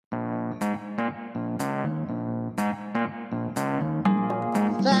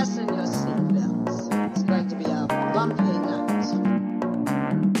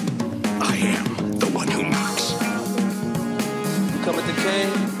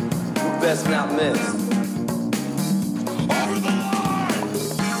best not missed.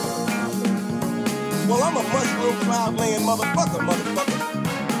 Well, I'm a mushroom cloud laying motherfucker.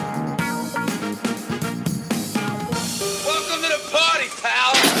 Welcome to the party,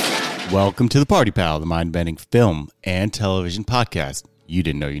 pal. Welcome to the Party Pal, the mind-bending film and television podcast you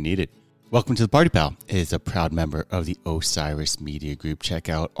didn't know you needed. Welcome to the Party Pal is a proud member of the Osiris Media Group. Check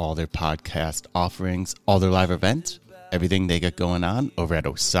out all their podcast offerings, all their live events, everything they got going on over at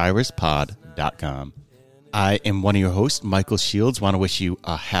osirispod.com. I am one of your hosts, Michael Shields. Want to wish you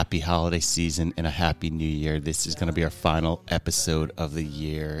a happy holiday season and a happy new year. This is going to be our final episode of the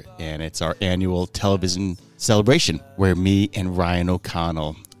year, and it's our annual television celebration where me and Ryan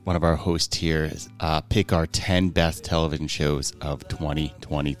O'Connell, one of our hosts here, pick our 10 best television shows of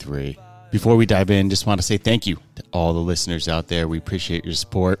 2023. Before we dive in, just want to say thank you to all the listeners out there. We appreciate your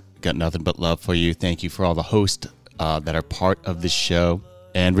support. Got nothing but love for you. Thank you for all the hosts that are part of this show,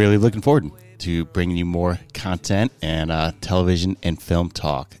 and really looking forward to bringing you more content and television and film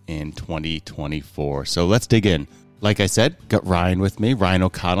talk in 2024. So let's dig in. Like I said, got Ryan with me. Ryan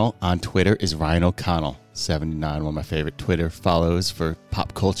O'Connell on Twitter is Ryan O'Connell 79, one of my favorite Twitter follows for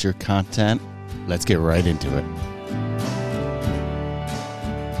pop culture content. Let's get right into it.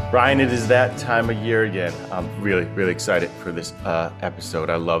 Ryan, it is that time of year again. I'm really, really excited for this episode.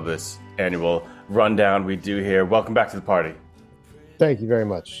 I love this annual rundown we do here. Welcome back to the party. Thank you very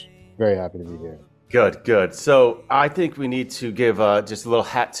much. Very happy to be here. Good. So I think we need to give just a little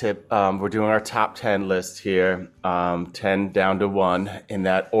hat tip. We're doing our top 10 list here, 10 down to 1 in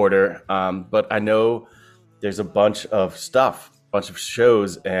that order. But I know there's a bunch of stuff, a bunch of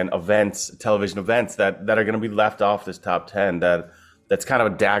shows and events, television events that are going to be left off this top 10 that's kind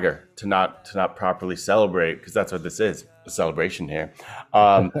of a dagger to not properly celebrate, because that's what this is, a celebration here.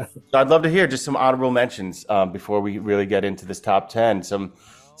 So I'd love to hear just some honorable mentions before we really get into this top 10,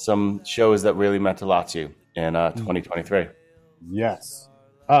 some shows that really meant a lot to you in 2023. Yes.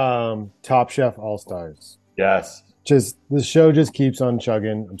 Top Chef All-Stars. Yes. Just the show just keeps on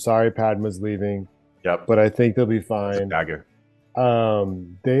chugging. I'm sorry Padma's leaving. Yep. But I think they'll be fine. Dagger.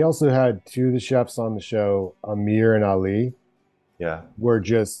 They also had two of the chefs on the show, Amir and Ali. Yeah. Were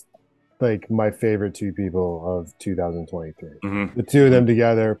just like my favorite two people of 2023. Mm-hmm. The two of them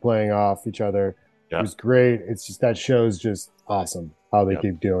together playing off each other. Yeah. It was great. It's just, that show's just awesome how they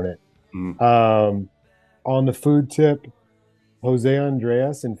keep doing it. Mm-hmm. On the food tip, Jose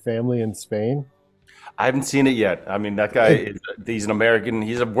Andres and Family in Spain. I haven't seen it yet. I mean, that guy, he's an American.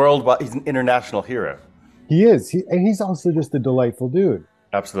 He's he's an international hero. He is. And he's also just a delightful dude.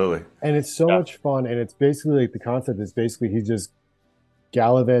 Absolutely. And it's so much fun. And it's basically like the concept is basically he's just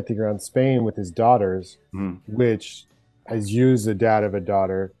gallivanting around Spain with his daughters, which, as you as a dad of a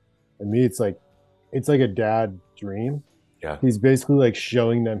daughter, and me, it's like a dad dream. Yeah. He's basically like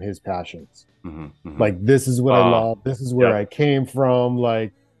showing them his passions. Mm-hmm. Mm-hmm. Like, this is what I love. This is where I came from.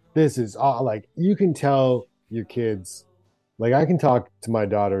 Like, this is all, like, you can tell your kids, like, I can talk to my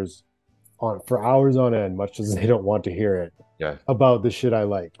daughters for hours on end, much as they don't want to hear it, about the shit I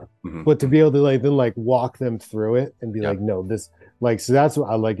like. Mm-hmm. But to be able to then walk them through it and be like, no, this, like, so that's what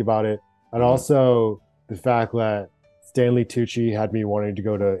I like about it. And also the fact that Stanley Tucci had me wanting to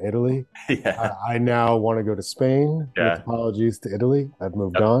go to Italy. Yeah. I now want to go to Spain. Yeah. With apologies to Italy. I've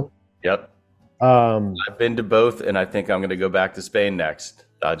moved on. Yep. I've been to both, and I think I'm going to go back to Spain next.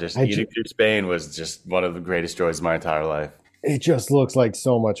 Eating through Spain was just one of the greatest joys of my entire life. It just looks like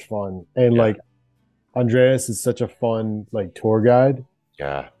so much fun. And like, Andreas is such a fun tour guide.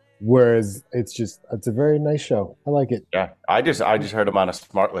 Yeah. Whereas it's a very nice show. I like it. Yeah. I just heard him on a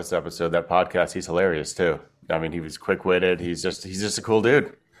Smartless episode, that podcast. He's hilarious too. I mean, he was quick-witted. He's just a cool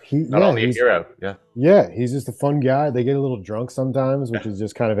dude. Not only a hero. Yeah. Yeah, he's just a fun guy. They get a little drunk sometimes, which is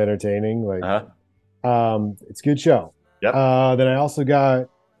just kind of entertaining. Like, it's a good show. Yep. Then I also got,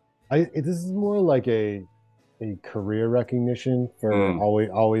 this is more like a career recognition for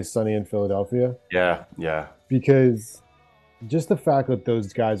Always Sunny in Philadelphia. Yeah, yeah. Because just the fact that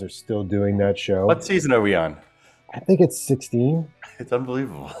those guys are still doing that show. What season are we on? I think it's 16. It's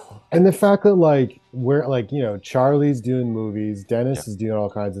unbelievable. And the fact that Charlie's doing movies, Dennis is doing all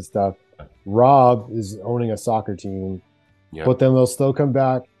kinds of stuff, Rob is owning a soccer team, but then they'll still come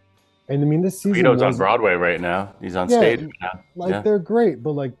back. And I mean, this season Guido's on Broadway right now. He's on stage now. They're great,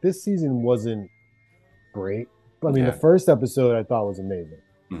 but this season wasn't great. I mean, the first episode I thought was amazing.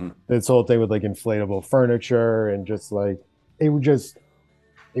 Mm-hmm. This whole thing with inflatable furniture and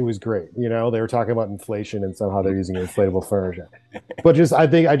it was great. You know, they were talking about inflation and somehow they're using inflatable furniture. But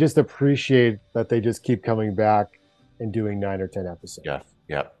I just appreciate that they just keep coming back and doing 9 or 10 episodes.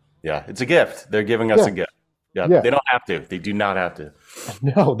 Yeah. It's a gift. They're giving us a gift. Yeah. They don't have to. They do not have to.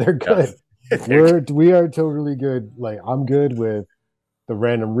 No, they're good. We are totally good. Like I'm good with the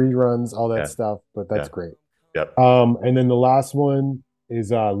random reruns, all that Yeah. stuff, but that's Yeah. great. Yep. And then the last one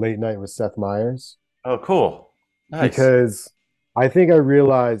is Late Night with Seth Meyers Oh, cool. Nice. because I think I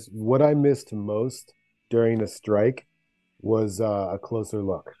realized what I missed most during the strike was a closer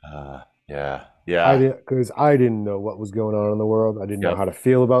look. Yeah. I Yeah. did because I didn't know what was going on in the world. I didn't know Yep. how to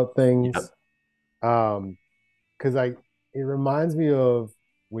feel about Yep. things. Because it reminds me of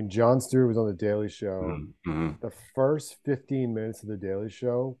when Jon Stewart was on the Daily Show. Mm-hmm. The first 15 minutes of the Daily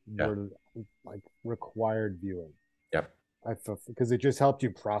Show Yeah. were like required viewing. Yep. I felt because it just helped you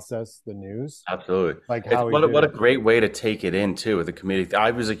process the news, Absolutely. like It's how he did what a it. great way to take it in too with the comedic.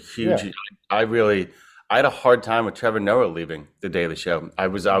 I was a huge. Yeah. I had a hard time with Trevor Noah leaving the Daily Show. I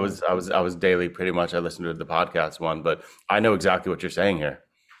was daily pretty much. I listened to the podcast one, but I know exactly what you're saying here.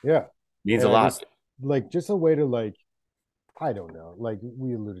 Yeah, Means a and I lot. just like just a way to like I don't know. Like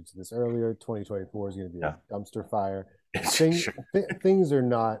we alluded to this earlier, 2024 is going to be Yeah. a dumpster fire. Sure. Things are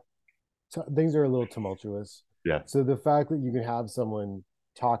not. Things are a little tumultuous. Yeah. So the fact that you can have someone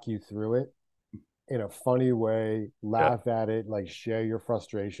talk you through it in a funny way, laugh at it, like share your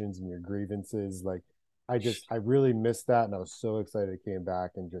frustrations and your grievances, like I really missed that, and I was so excited it came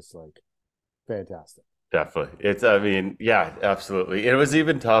back and just like fantastic. Definitely. I mean, yeah, absolutely. It was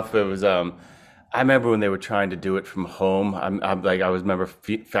even tough. It was, I remember when they were trying to do it from home. I'm like, I was remember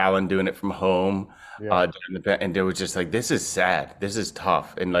Fallon doing it from home, Yeah, and it was just like, this is sad. This is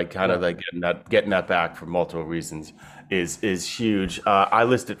tough. And like, kind of yeah. like getting that back for multiple reasons is huge. I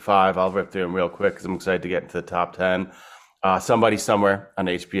listed five. I'll rip through them real quick because I'm excited to get into the top 10. Somebody Somewhere on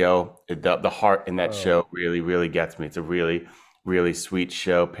HBO. The heart in that Oh, show really, really gets me. It's a really, really sweet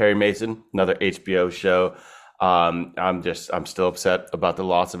show. Perry Mason, another HBO show. I'm still upset about the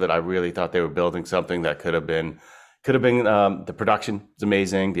loss of it. I really thought they were building something that could have been. The production was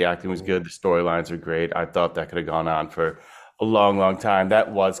amazing. The acting was good. The storylines were great. I thought that could have gone on for a long, long time.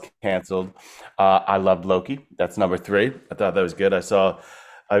 That was canceled. I loved Loki. That's number three. I thought that was good.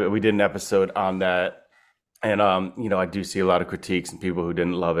 We did an episode on that. And I do see a lot of critiques and people who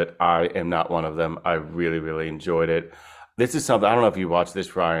didn't love it. I am not one of them. I really, really enjoyed it. This is something I don't know if you watched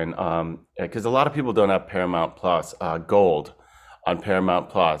this, Ryan, because a lot of people don't have Paramount Plus. Gold on Paramount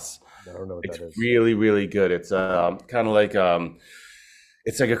Plus. I don't know what It's that is. really, really good. It's kind of like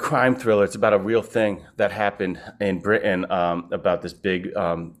it's like a crime thriller. It's about a real thing that happened in Britain about this big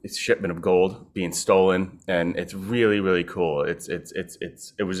shipment of gold being stolen, and it's really, really cool.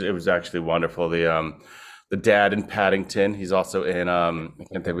 It was actually wonderful. The dad in Paddington. He's also in I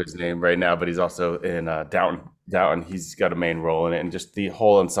can't think of his name right now, but he's also in Downton. Downton. He's got a main role in it, and just the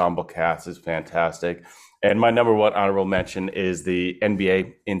whole ensemble cast is fantastic. And my number one honorable mention is the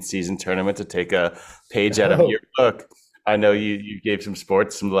NBA in-season tournament, to take a page out of Oh, your book. I know you gave some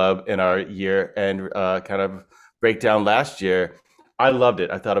sports some love in our year and kind of breakdown last year. I loved it.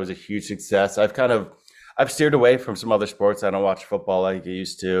 I thought it was a huge success. I've steered away from some other sports. I don't watch football like I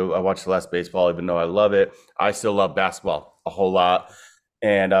used to. I watch less baseball, even though I love it. I still love basketball a whole lot.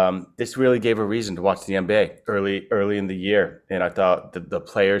 And this really gave a reason to watch the NBA early in the year. And I thought the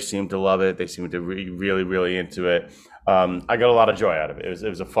players seemed to love it. They seemed to be really, really into it. I got a lot of joy out of it. It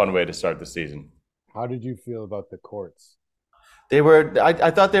was a fun way to start the season. how did you feel about the courts?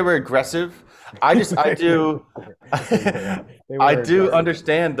 I thought they were aggressive. I do, They I were do aggressive.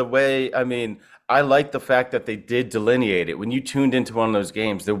 understand the way. I mean, I like the fact that they did delineate it. When you tuned into one of those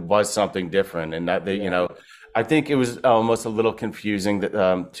games, there was something different, and that Yeah. I think it was almost a little confusing that,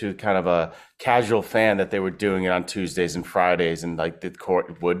 to kind of a casual fan, that they were doing it on Tuesdays and Fridays, and like the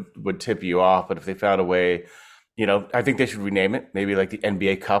court would tip you off. But if they found a way, I think they should rename it. Maybe like the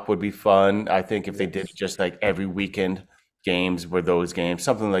NBA Cup would be fun. I think if they did Yes. just like every weekend games were those games,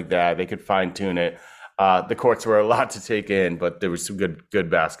 something like that, they could fine tune it. The courts were a lot to take in, but there was some good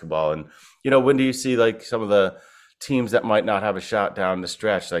basketball. And when do you see like some of the teams that might not have a shot down the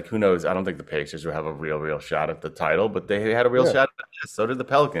stretch? Like who knows? I don't think the Pacers will have a real shot at the title, but they had a real Yeah. shot at this. So did the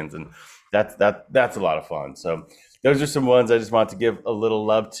Pelicans, and that's a lot of fun. So those are some ones I just want to give a little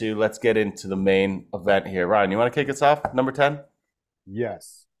love to. Let's get into the main event here. Ryan, you want to kick us off? Number 10?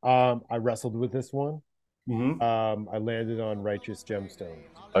 Yes. I wrestled with this one. Mm-hmm. I landed on Righteous Gemstones.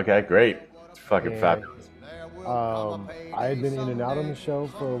 Okay, great. It's fucking And fabulous. I had been in and out on the show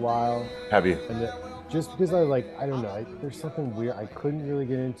for a while, Have you? and just because I don't know, there's something weird. I couldn't really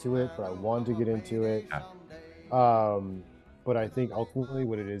get into it, but I wanted to get into it. Yeah. But I think ultimately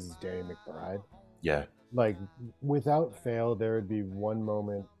what it is Danny McBride. Yeah. Like without fail, there would be one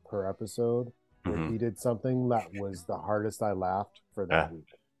moment per episode where Mhm. he did something that was the hardest I laughed for that Yeah.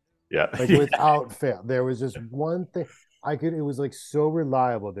 week. Yeah. Like without fail, there was just one thing. it was like so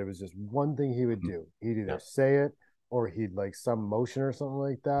reliable. There was just one thing he would Mhm. do. He'd either Yeah. say it or he'd like some motion or something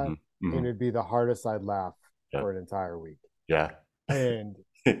like that. Mhm. And Mhm. it'd be the hardest I'd laugh Yeah. for an entire week. Yeah. And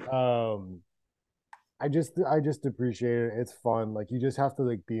um I just appreciate it. It's fun. Like you just have to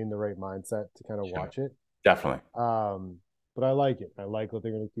like be in the right mindset to kind of Sure. watch it. Definitely. But I like it. I like what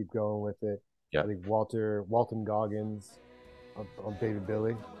they're gonna keep going with it. Yeah. I think Walton Goggins of Baby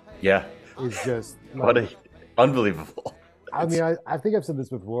Billy Yeah. is just What like a unbelievable. I mean, I think I've said this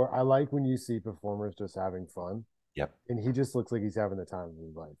before. I like when you see performers just having fun, Yep. and he just looks like he's having the time of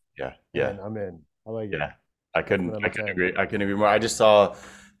his life. Yeah. Yeah. And I'm in. I like it. Yeah. That's what I'm I couldn't saying. agree. I couldn't agree more. I just saw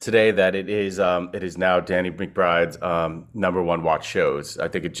today that it is now Danny McBride's number one watch shows. I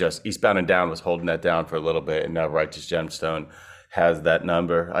think it just Eastbound and Down was holding that down for a little bit, and now Righteous Gemstone has that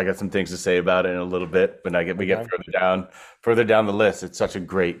number. I got some things to say about it in a little bit, but we get Okay. further down the list. It's such a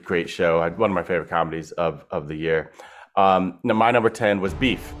great show. One of my favorite comedies of the year. Now my number 10 was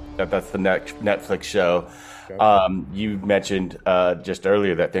Beef. That's the next Netflix show. Okay. You mentioned just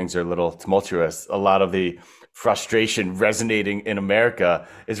earlier that things are a little tumultuous. A lot of the frustration resonating in America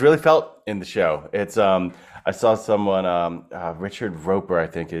is really felt in the show. It's I saw someone, Richard Roper, I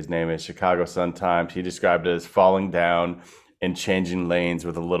think his name is, Chicago Sun-Times. He described it as falling down and changing lanes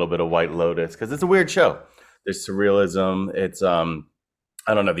with a little bit of White Lotus because it's a weird show. There's surrealism. It's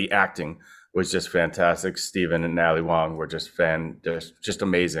I don't know. The acting was just fantastic. Stephen and Natalie Wong were just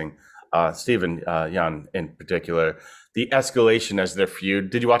amazing. Stephen Yeun in particular. The escalation as their feud.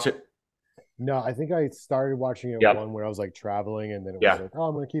 Did you watch it? No, I think I started watching it Yep. one where I was like traveling, and then it was Yeah. like, oh,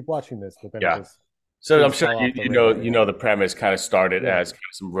 I'm gonna keep watching this, but then it Yeah. just So I'm things sure fell off the you radar. know the premise kind of started Yeah. as kind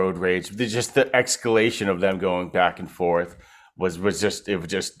of some road rage. Just the escalation of them going back and forth was just it was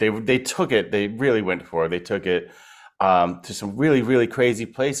just they took it. They really went for it. They took it to some really crazy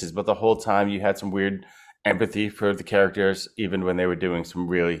places. But the whole time you had some weird empathy for the characters, even when they were doing some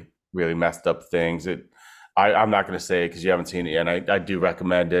really messed up things. I'm not going to say it because you haven't seen it yet. And I do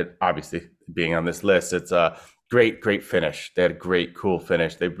recommend it. Obviously, being on this list, it's a great finish. They had a great cool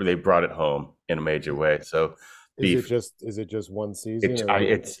finish. They brought it home in a major way. So Beef. Is it just one season?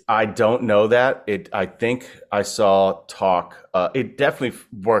 I don't know that. I think I saw talk. It definitely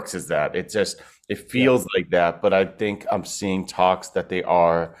works as that. It feels like that, but I think I'm seeing talks that they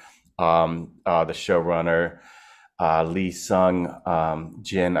are the showrunner Lee Sung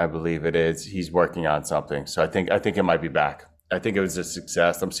Jin, I believe it is. He's working on something, so I think it might be back. I think it was a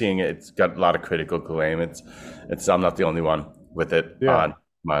success. I'm seeing it. It's got a lot of critical acclaim. It's I'm not the only one with it on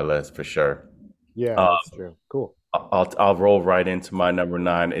my list for sure. Yeah, that's true. Cool. I'll roll right into my number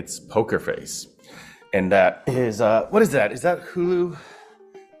 9. It's Poker Face, and that is what is that? Is that Hulu?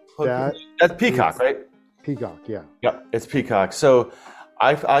 That's Peacock, right? Peacock, yeah. Yeah, it's Peacock. So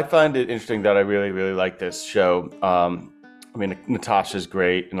I find it interesting that I really like this show. I mean, Natasha's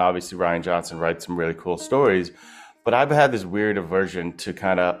great, and obviously Ryan Johnson writes some really cool stories. But I've had this weird aversion to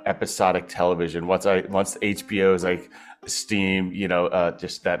kind of episodic television. Once HBO's like steam,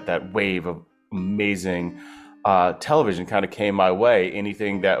 just that wave of amazing television kind of came my way.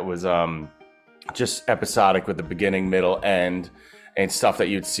 Anything that was just episodic with the beginning, middle, end, and stuff that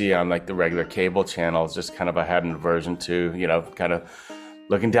you'd see on like the regular cable channels, just kind of I had an aversion to, kind of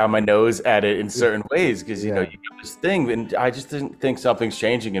looking down my nose at it in certain ways because you got this thing, and I just didn't think something's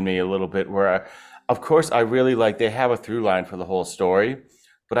changing in me a little bit. Of course, I really like they have a through line for the whole story,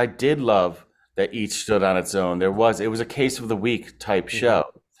 but I did love that each stood on its own. It was a case of the week type show,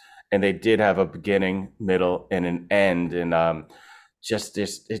 and they did have a beginning, middle, and an end, and just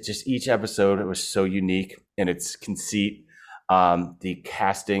each episode it was so unique in its conceit. The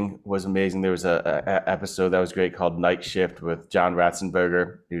casting was amazing. There was a episode that was great called Night Shift with John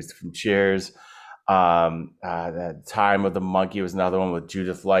Ratzenberger. He was from Cheers. The Time of the Monkey was another one with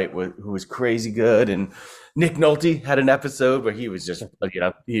Judith Light, who was crazy good. And Nick Nolte had an episode where he was just,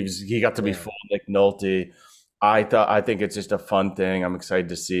 he got to be full Nick Nolte. I think it's just a fun thing. I'm excited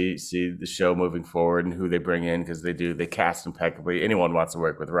to see the show moving forward and who they bring in because they cast impeccably. Anyone wants to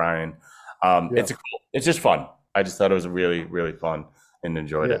work with Ryan. It's just fun. I just thought it was really fun and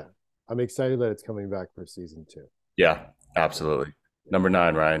enjoyed it. I'm excited that it's coming back for season 2. Yeah, absolutely. Number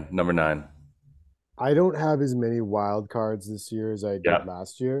 9, Ryan. Number 9. I don't have as many wild cards this year as I did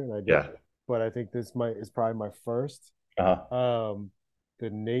last year, and I did, but I think this is probably my first. The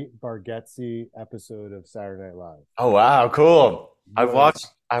Nate Bargatze episode of Saturday Night Live. Oh wow, cool! I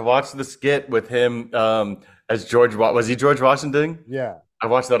watched the skit with him as George. Was he George Washington? Yeah, I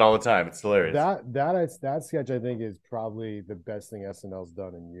watch that all the time. It's hilarious. That sketch I think is probably the best thing SNL's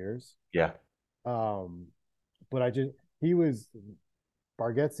done in years. Yeah. But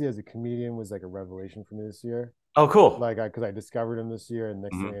Bargatze as a comedian was like a revelation for me this year. Oh, cool. Like because I discovered him this year, and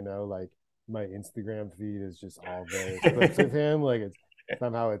next thing Mhm. you know, like my Instagram feed is just all various clips of him. Like it's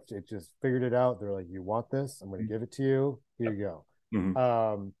somehow it just figured it out. They're like, you want this? I'm going to give it to you. Here you Mhm.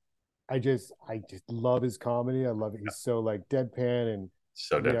 go. I just love his comedy. I love it. He's so like deadpan and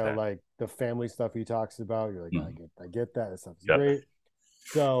So different. like the family stuff he talks about. You're like, Mhm. I get that. That stuff is Yep. great.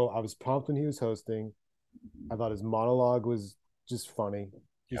 So I was pumped when he was hosting. I thought his monologue was just funny,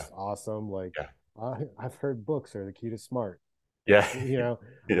 Yeah. just awesome. Like Yeah. I've heard books are the key to smart. Yeah. You know,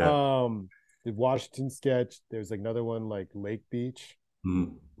 Yeah. the Washington sketch. There's like another one like Lake Beach,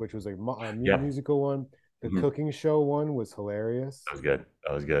 Mhm. which was like a Yep. musical one. The Mhm. cooking show one was hilarious. That was good.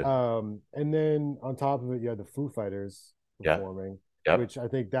 That was good. And then on top of it, you had the Foo Fighters Yeah. performing, Yep. which I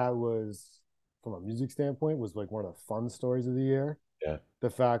think that was, from a music standpoint, was like one of the fun stories of the year. Yeah. The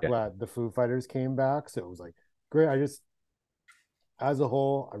fact Yeah. that the Foo Fighters came back, so it was like great. As a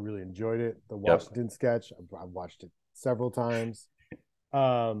whole, I really enjoyed it. The Yep. Washington sketch, I watched it several times.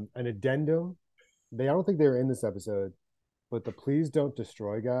 An addendum, I don't think they were in this episode, but the Please Don't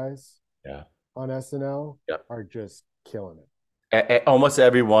Destroy guys Yeah. on SNL Yep. are just killing it. Almost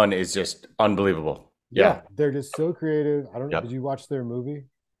everyone is just unbelievable. Yeah. They're just so creative. I don't know. Yep. Did you watch their movie?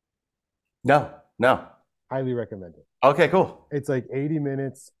 No. No. Highly recommend it. Okay. Cool. It's like 80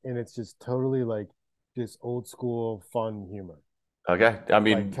 minutes and it's just totally like just old school fun humor. Okay. I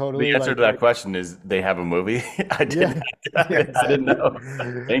mean, Like totally the answer like to that question is they have a movie. I didn't. yeah, I didn't know.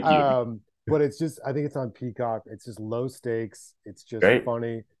 Thank you. But it's just I think it's on Peacock. It's just low stakes. It's just Great.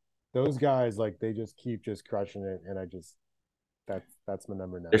 funny. Those guys like they just keep just crushing it, and that's my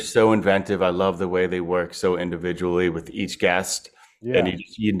number They're 9. so inventive. I love the way they work so individually with each guest. And Yeah,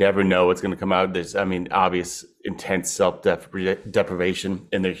 you never know what's going to come out. There's, I mean, obvious intense self-deprivation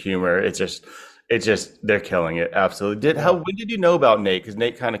in their humor. It's just they're killing it. Absolutely. When did you know about Nate? Because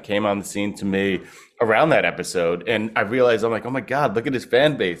Nate kind of came on the scene to me around that episode, and I realized I'm like, oh my God, look at his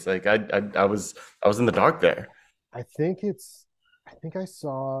fan base. Like I was in the dark there. I think I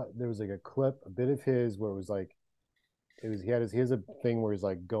saw there was like a clip, a bit of his where it was like he has a thing where he's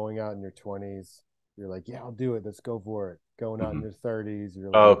like going out in your 20s. You're like, yeah, I'll do it. Let's go for it. Going out in Mhm. your 30s, you're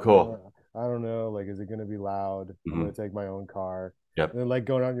Oh, like, cool. I don't know. Like, is it going to be loud? I'm Hmm. going to take my own car. Yep. And then like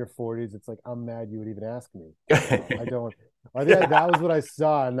going out in your 40s, it's like, I'm mad you would even ask me. I don't. I think that was what I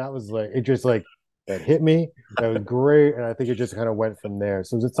saw, and that was like it. Just like that hit me. That was great, and I think it just kind of went from there.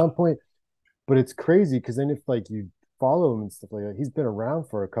 So it was at some point, but it's crazy because then if like you follow him and stuff like that, he's been around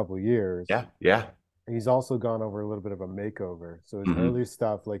for a couple of years. Yeah. Yeah. He's also gone over a little bit of a makeover. So his Hmm. early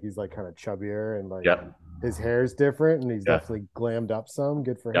stuff, like he's like kind of chubbier and like Yep. his hair's different, and he's Yeah. definitely glammed up some.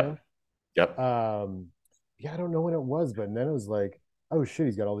 Good for him. Yep. Yep. Yeah, I don't know when it was, but then it was like, oh shit,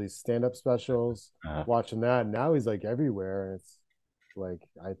 he's got all these stand-up specials. Uh, Watching that, and now he's like everywhere, and it's like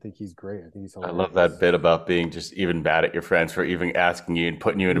I think he's great. I think he's I hilarious. love that bit about being just even mad at your friends for even asking you and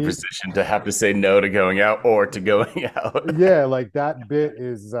putting you in a Ye- position to have to say no to going out or to going out. Yeah, like that bit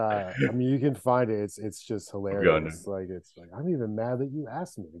is I mean you can find it. It's just going hilarious. Like it's like I'm even mad that you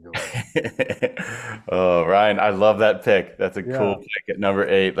asked me to go out. Oh, Ryan, I love that pick. That's a cool Yeah. pick at number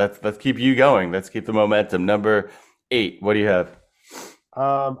 8. Let's keep you going. Let's keep the momentum. Number 8, what do you have?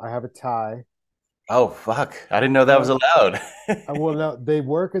 I have a tie. Oh, fuck. I didn't know that was allowed. Well, no, they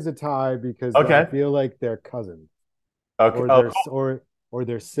work as a tie because Okay. I feel like they're cousins Okay. or Oh, they're cool. or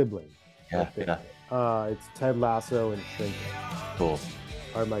they're siblings. Yeah, It's Ted Lasso and Shrinking cool.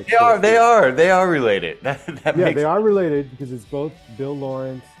 are my They are related. That Yeah, makes they are related because it's both Bill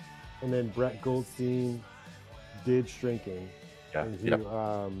Lawrence and then Brett Goldstein did Shrinking. Yeah, And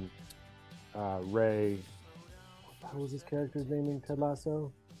yeah. Ray, what the hell was his character's name in Ted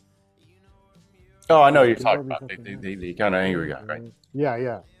Lasso? Oh, I know you're Did talking Bobby about something the kind of angry guy, right? Yeah.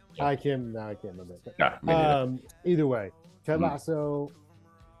 Yeah. I can't remember. No, me neither. Either way, Ted Mhm. Lasso.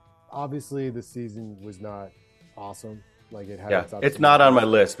 Obviously, the season was not awesome. Like it had Yeah, its ups it's and not on downs. my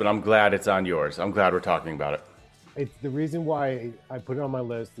list, but I'm glad it's on yours. I'm glad we're talking about it. It's the reason why I put it on my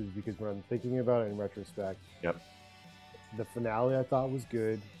list is because when I'm thinking about it in retrospect, Yep. the finale I thought was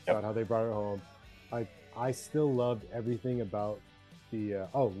good. Yep. About how they brought it home. I still loved everything about the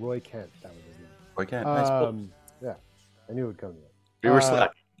Roy Kent. That was his name. Roy Kent. Nice book. Yeah, I knew it would come to it. You were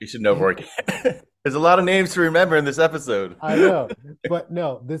slack. You should know Roy Kent. There's a lot of names to remember in this episode. I know, but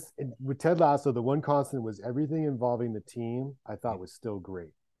no, with Ted Lasso, the one constant was everything involving the team. I thought was still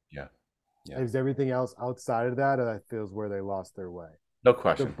great. Yeah. Yeah. It was everything else outside of that, and I feel is where they lost their way. No So,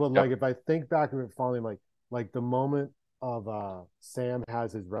 question. but Yep. like if I think back of it fondly, like the moment of Sam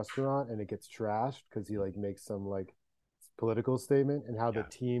has his restaurant and it gets trashed because he like makes some like political statement and how the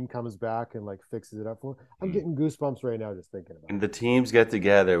team comes back and like fixes it up for. I'm getting goosebumps right now just thinking about And it. the teams get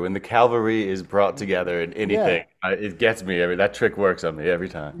together when the cavalry is brought together in anything. It gets me that trick works on me every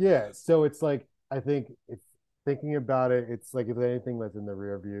time. Yeah, so it's like I think if thinking about it, it's like if anything that's in the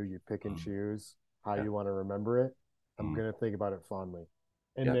rear view, you pick and choose how you want to remember it. I'm gonna think about it fondly.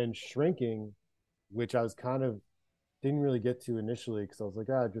 And then Shrinking, which I was kind of didn't really get to initially because I was like,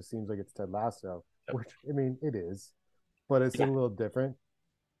 it just seems like it's Ted Lasso, which I mean it is, but it's a little different.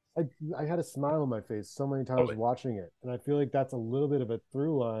 I had a smile on my face so many times watching it, and I feel like that's a little bit of a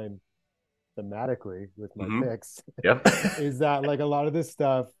through line thematically with my picks. Yep. Is that like a lot of this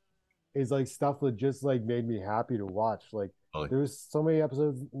stuff is like stuff that just like made me happy to watch. Like there was so many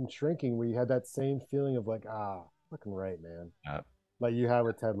episodes in Shrinking where you had that same feeling of like, fucking right, man. Like you had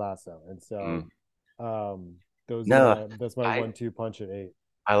with Ted Lasso. And so that's my 1-2 punch at 8.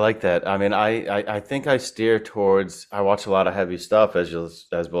 I like that. I mean, I think I steer towards. I watch a lot of heavy stuff, as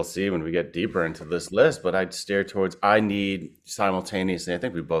we'll see when we get deeper into this list. But I'd steer towards. I need simultaneously. I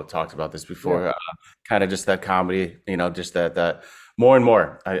think we both talked about this before. Kind of just that comedy, just that more and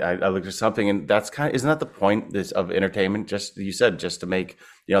more. I look for something, and that's isn't that the point of entertainment? Just you said, just to make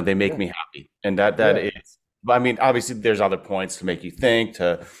they make me happy, and that is. I mean, obviously, there's other points to make you think,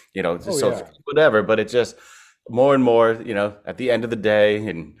 whatever. But it just. More and more, at the end of the day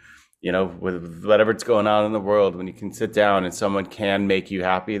and, with whatever's going on in the world, when you can sit down and someone can make you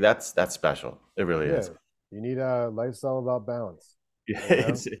happy, that's special. It really is. You need a lifestyle about balance.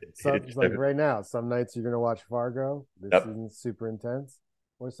 It's like right now, some nights you're going to watch Fargo. This season's super intense.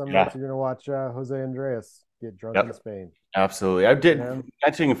 Or some nights you're going to watch Jose Andres get drunk in Spain. Absolutely. I did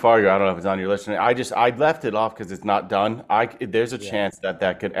mentioning Fargo. I don't know if it's on your list. I left it off because it's not done. There's a chance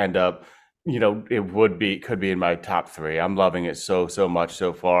that could end up. It could be in my top 3. I'm loving it so much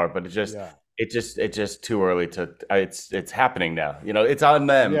so far, but it's just too early to. It's happening now. It's on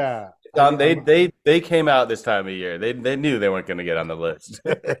them. Yeah, it's on, they came out this time of year. They knew they weren't going to get on the list.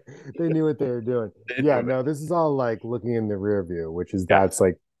 They knew what they were doing. No, this is all like looking in the rear view, which is that's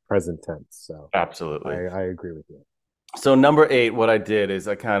like present tense. So absolutely, I agree with you. So number 8, what I did is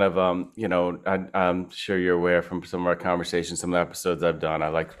I kind of, I'm sure you're aware from some of our conversations, some of the episodes I've done. I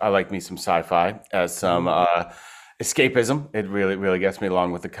like me some sci-fi as some escapism. It really, really gets me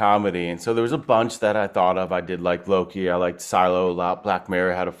along with the comedy. And so there was a bunch that I thought of. I did like Loki. I liked Silo a lot. Black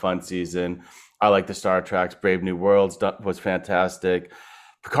Mirror had a fun season. I liked the Star Trek's Brave New Worlds was fantastic.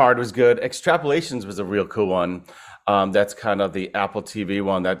 Picard was good. Extrapolations was a real cool one. That's kind of the Apple TV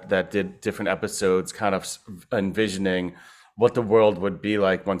one that did different episodes, kind of envisioning what the world would be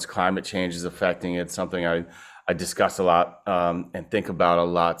like once climate change is affecting it. Something I discuss a lot and think about a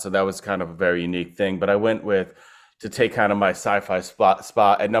lot. So that was kind of a very unique thing. But I went to take kind of my sci-fi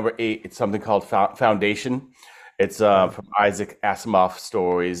spot at number 8. It's something called Foundation. It's from Isaac Asimov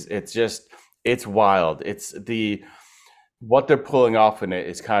stories. It's wild. What they're pulling off in it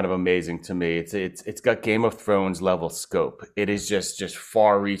is kind of amazing to me. It's got Game of Thrones level scope. It is just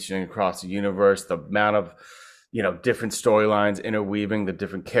far reaching across the universe. The amount of different storylines interweaving, the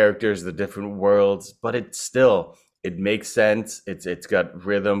different characters, the different worlds, but it makes sense. It's got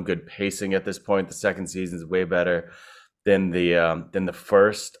rhythm, good pacing at this point. The second season is way better than the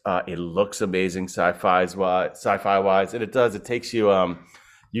first. It looks amazing sci-fi wise, and it takes you.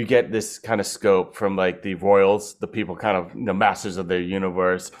 You get this kind of scope from like the royals, the people kind of masters of their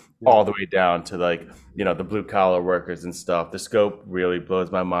universe, all the way down to like the blue collar workers and stuff. The scope really blows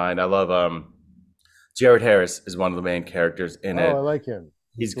my mind. I love Jared Harris is one of the main characters in it. I like him.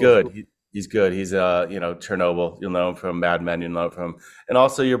 He's good. He's good. He's Chernobyl. You'll know him from Mad Men. You'll know him from, and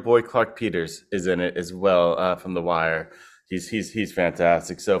also your boy Clark Peters is in it as well from The Wire. He's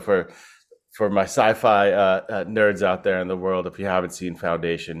fantastic. So for my sci-fi nerds out there in the world, if you haven't seen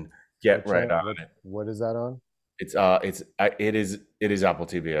Foundation, get right on it. What is that on? It is Apple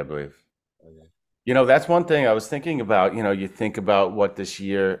TV, I believe. Okay. That's one thing I was thinking about. You think about what this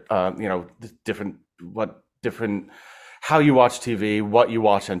year, how you watch TV, what you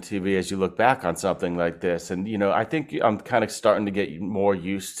watch on TV as you look back on something like this, and I think I'm kind of starting to get more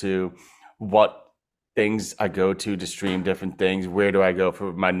used to what things I go to stream different things. Where do I go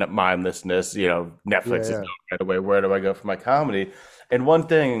for my mindlessness? Netflix is going right away. Where do I go for my comedy? And one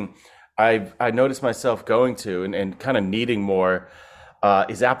thing I noticed myself going to and kind of needing more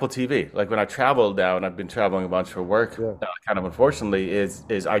is Apple TV. Like when I travel now, and I've been traveling a bunch for work, kind of unfortunately,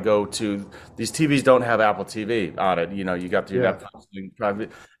 is I go to these TVs don't have Apple TV on it. You got your Netflix,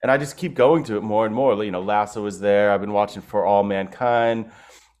 and I just keep going to it more and more. Lasso is there. I've been watching For All Mankind.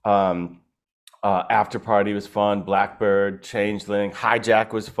 After Party was fun. Blackbird, Changeling,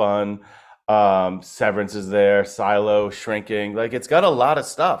 Hijack was fun. Severance is there, Silo, Shrinking. Like it's got a lot of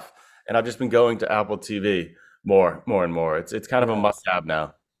stuff. And I've just been going to Apple TV more and more. It's kind of a must-have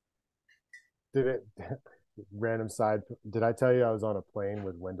now. Did it? Random side. Did I tell you I was on a plane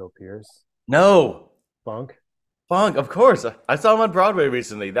with Wendell Pierce? No, Funk. of course. I saw him on Broadway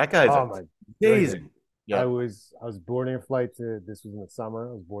recently. That guy's Oh my amazing. goodness. Yeah. I was boarding a flight to. This was in the summer.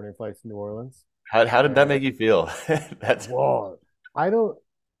 I was boarding a flight to New Orleans. How did that make you feel? That's Whoa. I don't,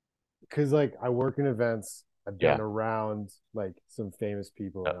 because like I work in events. I've been Yeah. around like some famous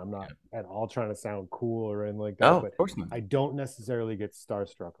people, and I'm not at all trying to sound cool or anything like that. no, But of course not. I don't necessarily get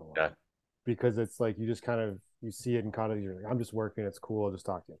starstruck a lot Yeah, because it's like you just kind of you see it in comedy. You're like, I'm just working. It's cool. I'll just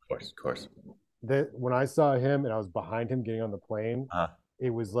talk to you. of course. That when I saw him and I was behind him getting on the plane, Uh,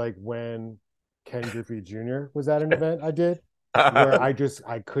 it was like when Ken Griffey Jr. was at an event I did where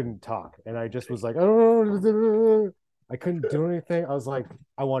I couldn't talk and I just was like, oh, I couldn't do anything. I was like,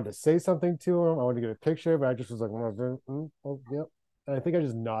 I wanted to say something to him. I wanted to get a picture, but I just was like, oh, yep. And I think I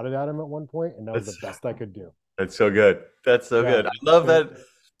just nodded at him at one point, and that was the best I could do. That's so good. That's so Yeah. good. I love that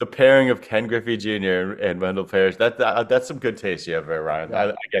the pairing of Ken Griffey Jr. and Wendell Pierce. That's some good taste you have there, Ryan. Yeah.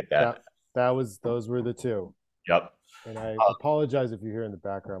 I get that. Those were the two. Yep. And I apologize if you hear in the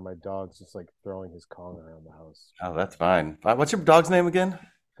background my dog's just like throwing his Kong around the house. Oh, that's fine. What's your dog's name again?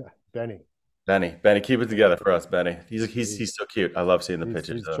 Benny. Benny, keep it together for us, Benny. He's so cute. I love seeing the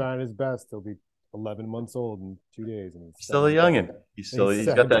pictures. He's trying his best. He'll be 11 months old in 2 days, and he's Still a youngin. He's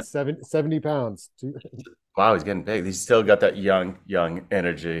got that 70 pounds. Wow, he's getting big. He's still got that young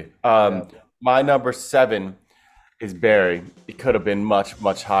energy. My number 7 is Barry. It could have been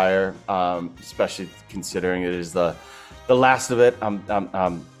much higher, especially considering it is the last of it.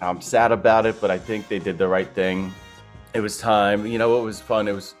 I'm sad about it, but I think they did the right thing. It was time. You know what was fun?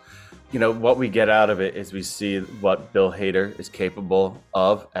 It was, what we get out of it is we see what Bill Hader is capable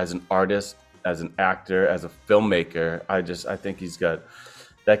of as an artist, as an actor, as a filmmaker. I think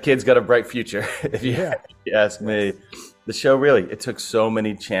that kid's got a bright future. If you ask me, the show it took so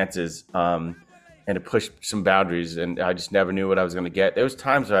many chances, and it pushed some boundaries, and I just never knew what I was going to get. There was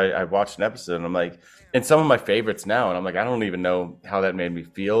times where I watched an episode and I'm like, and some of my favorites now, and I'm like, I don't even know how that made me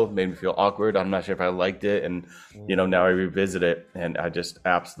feel. It made me feel awkward. I'm not sure if I liked it, and now I revisit it, and I just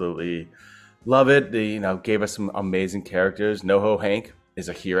absolutely love it. They gave us some amazing characters. NoHo Hank is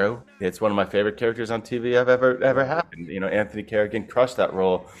a hero. It's one of my favorite characters on TV I've ever had. Anthony Carrigan crushed that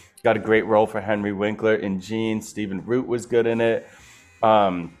role. Got a great role for Henry Winkler in Gene. Stephen Root was good in it.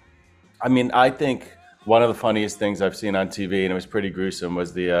 I think one of the funniest things I've seen on TV, and it was pretty gruesome,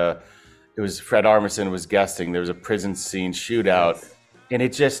 was it was Fred Armisen was guesting. There was a prison scene shootout, and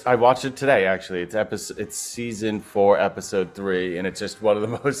I watched it today. Actually, it's season 4, episode 3, and it's just one of the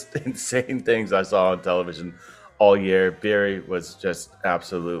most insane things I saw on television all year. Barry was just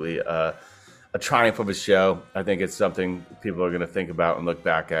absolutely a triumph of a show. I think it's something people are going to think about and look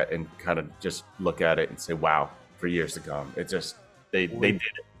back at, and kind of just look at it and say, "Wow!" for years to come. It just they did it.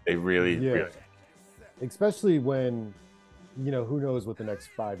 They really. Especially when, who knows what the next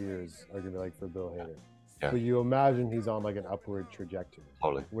 5 years are going to be like for Bill Hader. Yeah. But you imagine he's on like an upward trajectory.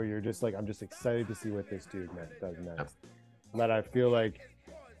 Totally. Where you're just like, I'm just excited to see what this dude does next. But I feel like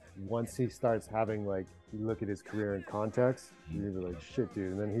once he starts having like, you look at his career in context, you're gonna be like, shit,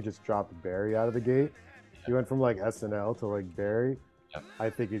 dude. And then he just dropped Barry out of the gate. He went from like SNL to like Barry. Yep. I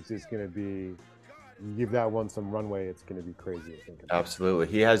think it's just going to be, you give that one some runway, it's going to be crazy to think about.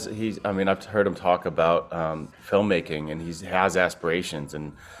 Absolutely. I've heard him talk about filmmaking, and he has aspirations.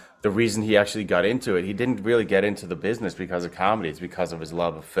 And the reason he actually got into it, he didn't really get into the business because of comedy. It's because of his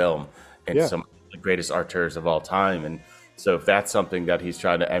love of film and some of the greatest auteurs of all time. And so if that's something that he's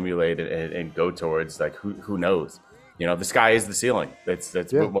trying to emulate and go towards, like, who knows? The sky is the ceiling. That's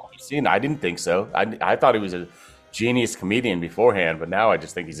what we've seen. I didn't think so. I thought he was a genius comedian beforehand, but now I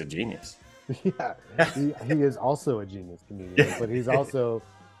just think he's a genius. Yeah, he is also a genius comedian, but he's also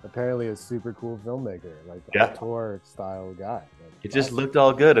apparently a super cool filmmaker, like auteur style guy. It just looked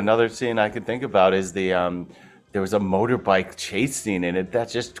all good. Another scene I could think about is there was a motorbike chase scene in it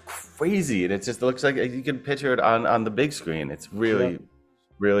that's just crazy, and it just looks like you can picture it on the big screen. It's really,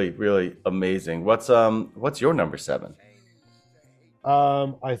 really amazing. What's your number 7?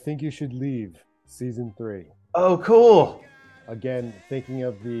 I Think You Should Leave, season 3. Oh, cool. Again, thinking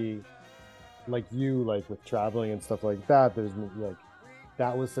of like with traveling and stuff like that, there's like,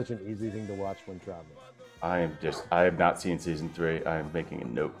 that was such an easy thing to watch when traveling. I have not seen season 3. I am making a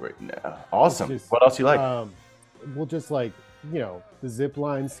note right now. Awesome. What else you like? Well, just like, the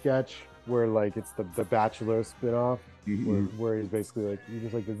Zipline sketch where like it's the Bachelor spinoff, where he's basically like, you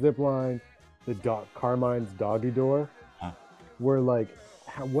just like the Zipline, the Carmine's Doggy Door, where like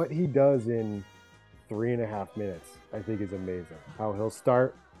what he does in 3.5 minutes, I think, is amazing. How he'll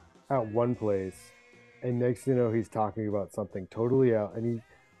start at one place, and next thing you know, he's talking about something totally out, and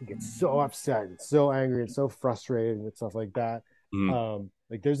he gets so upset and so angry and so frustrated and stuff like that.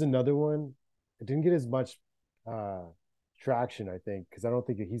 Like there's another one. It didn't get as much traction, I think, because I don't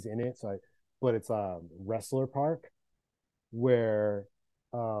think he's in it. But it's Wrestler Park, where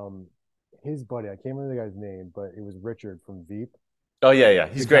his buddy, I can't remember the guy's name, but it was Richard from Veep. Oh yeah,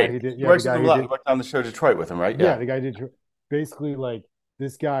 he's great. He works on the show Detroit with him, right? Yeah, the guy did basically like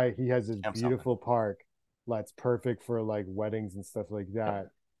this guy. He has this beautiful park that's perfect for like weddings and stuff like that.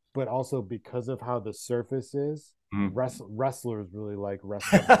 But also because of how the surface is, wrestlers really like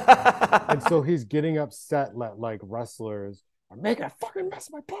wrestling, and so he's getting upset that like wrestlers are making a fucking mess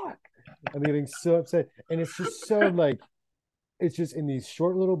of my park, and getting so upset, and it's just so like. It's just in these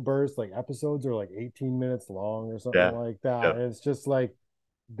short little bursts, like episodes are like 18 minutes long or something like that. And it's just like,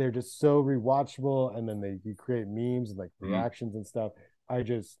 they're just so rewatchable. And then you create memes and like reactions and stuff. I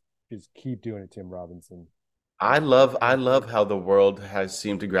just keep doing it, Tim Robinson. I love how the world has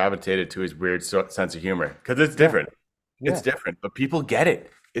seemed to gravitate to his weird sense of humor. Cause it's different. It's different, but people get it.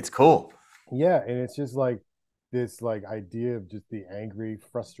 It's cool. Yeah. And it's just like this like idea of just the angry,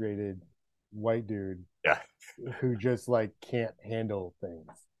 frustrated white dude who just like can't handle things.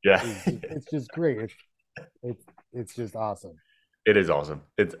 It's just great. It's just awesome. It is awesome.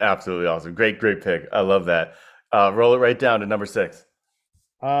 It's absolutely awesome. Great pick. I love that. Roll it right down to number 6.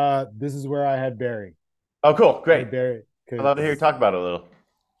 This is where I had Barry. Oh, cool. Great. Barry. I'd love to hear you talk about it a little.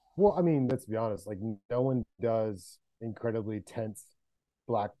 Well, I mean, let's be honest. Like, no one does incredibly tense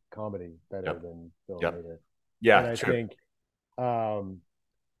black comedy better than Bill Hader. Yeah, and I think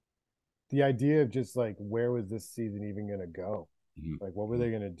the idea of just like, where was this season even going to go? Like, what were they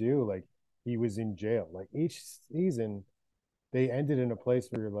going to do? Like, he was in jail. Like, each season, they ended in a place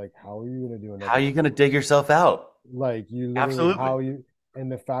where you're like, how are you going to do another? How are you going to dig yourself out? Like, you literally,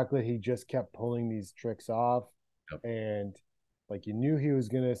 and the fact that he just kept pulling these tricks off, and like, you knew he was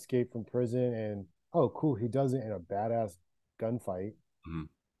going to escape from prison, and oh, cool, he does it in a badass gunfight.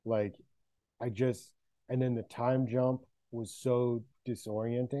 Like, and then the time jump was so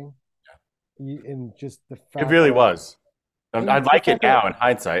disorienting. And just the fact it really was. I like it now in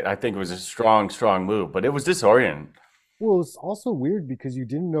hindsight. I think it was a strong move, but it was disorienting. Well, it's also weird because you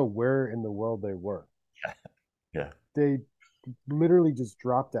didn't know where in the world they were. Yeah. They literally just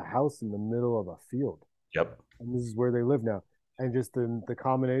dropped a house in the middle of a field. Yep. And this is where they live now. And just the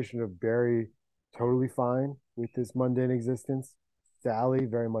combination of Barry totally fine with this mundane existence, Sally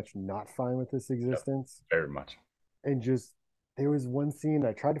very much not fine with this existence. Very much. And just, there was one scene,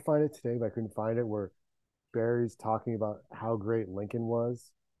 I tried to find it today, but I couldn't find it, where Barry's talking about how great Lincoln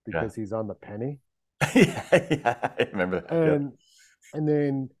was because he's on the penny. I remember that. And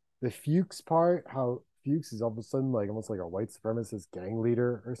then the Fuchs part, how Fuchs is all of a sudden like almost like a white supremacist gang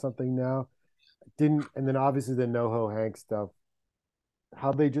leader or something now. And then obviously the NoHo Hank stuff,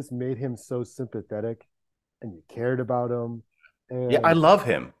 how they just made him so sympathetic and you cared about him. And I love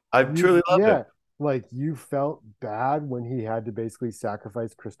him. I truly love him. Like, you felt bad when he had to basically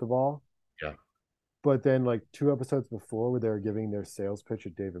sacrifice Cristobal. Yeah. But then, like, 2 episodes before, where they were giving their sales pitch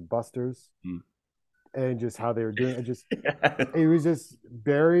at Dave & Buster's, and just how they were doing it, it was just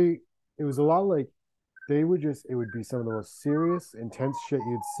Barry. It was a lot like it would be some of the most serious, intense shit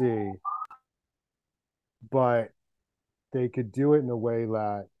you'd see, but they could do it in a way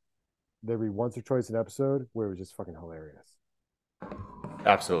that there'd be once or twice an episode where it was just fucking hilarious.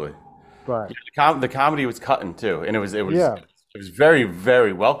 Absolutely. But the comedy was cutting too, and it was very,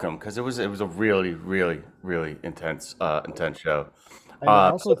 very welcome because it was a really, really, really intense show. And I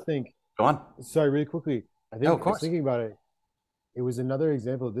also think. Go on. Sorry, really quickly. I think of course. Thinking about it, it was another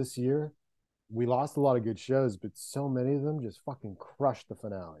example of this year. We lost a lot of good shows, but so many of them just fucking crushed the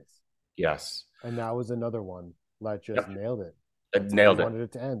finales. Yes. And that was another one that just nailed it. It nailed it. Wanted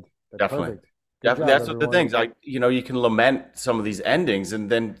it to end. Definitely. Perfect. That's what the things like. You can lament some of these endings,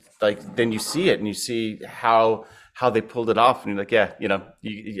 and then you see it, and you see how they pulled it off, and you're like,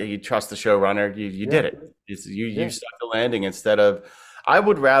 you trust the showrunner. You did it. You stuck the landing instead of. I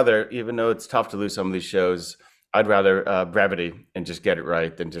would rather, even though it's tough to lose some of these shows, I'd rather brevity and just get it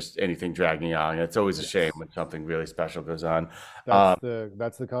right than just anything dragging on. It's always a shame when something really special goes on.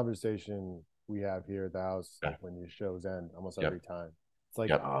 That's the conversation we have here at the house when your shows end almost every time. It's like,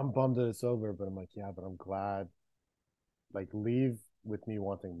 I'm bummed that it's over, but I'm like, but I'm glad. Like, leave with me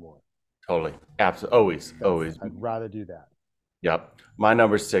wanting more. Totally. Absolutely. Always. I'd rather do that. Yep. My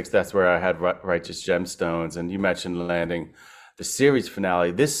number 6, that's where I had Righteous Gemstones. And you mentioned landing the series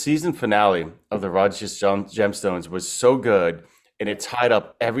finale. This season finale of the Righteous Gemstones was so good and it tied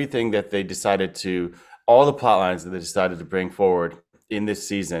up everything that they decided to, all the plot lines that they decided to bring forward in this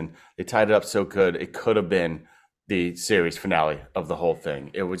season. They tied it up so good. It could have been the series finale of the whole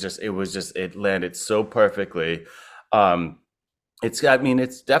thing. It landed so perfectly. It's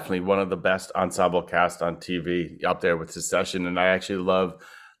definitely one of the best ensemble cast on TV, up there with Succession. And I actually love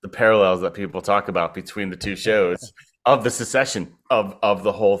the parallels that people talk about between the two shows of the Succession of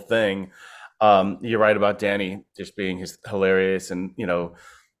the whole thing. You're right about Danny just being hilarious and,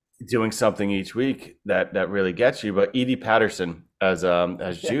 doing something each week that really gets you. But Edie Patterson as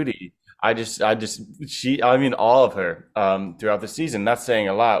Judy, all of her throughout the season. That's saying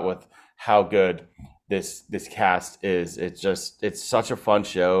a lot with how good this cast is. It's such a fun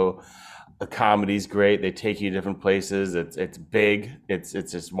show. The comedy's great. They take you different places. It's big. It's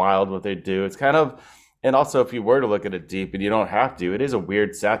just wild what they do. It's kind of, and also if you were to look at it deep, and you don't have to, it is a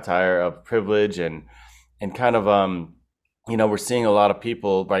weird satire of privilege and kind of we're seeing a lot of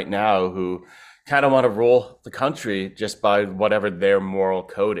people right now who kind of want to rule the country just by whatever their moral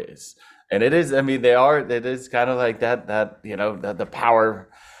code is. And it is, it is kind of like that the power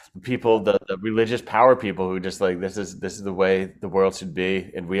people, the religious power people who just like, this is the way the world should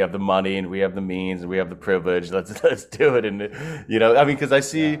be, and we have the money and we have the means and we have the privilege. Let's do it. And because I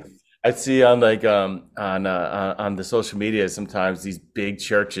see on on the social media sometimes these big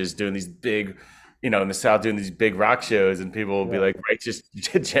churches doing these big, in the South doing these big rock shows, and people will be like, Righteous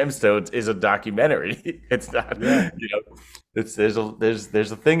Gemstones is a documentary. It's not,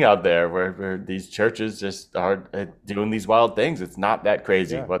 there's a thing out there where these churches just are doing these wild things. It's not that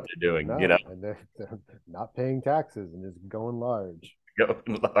crazy what they're doing, and they're not paying taxes and just going large.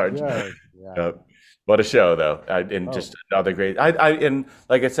 What a show, though, just another great. And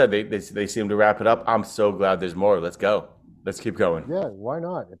like I said, they seem to wrap it up. I'm so glad there's more. Let's go. Let's keep going. Yeah, why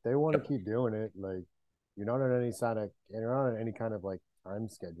not? If they want to keep doing it, like you're not on any kind of like time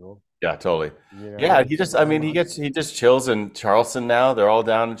schedule. Yeah, totally. Yeah, he just chills in Charleston now. They're all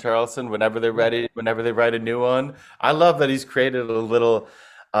down in Charleston whenever they're ready, whenever they write a new one. I love that he's created a little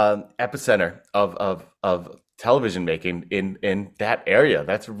epicenter of television making in that area.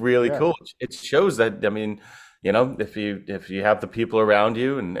 That's really cool. It shows that, if you have the people around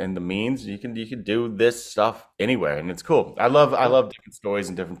you and the means, you can do this stuff anywhere, and it's cool. I love different stories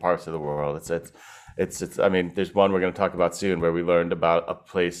in different parts of the world. It's there's one we're going to talk about soon where we learned about a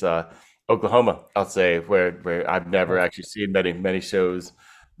place, Oklahoma, I'll say, where I've never actually seen many shows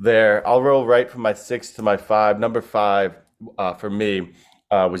there. I'll roll right from my 6 to my 5. Number 5 for me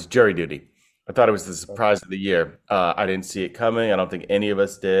was Jury Duty. I thought it was the surprise of the year. I didn't see it coming. I don't think any of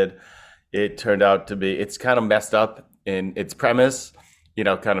us did. It turned out to be, it's kind of messed up in its premise,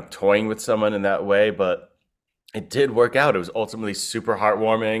 kind of toying with someone in that way, but it did work out. It was ultimately super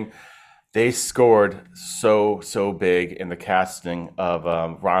heartwarming. They scored so big in the casting of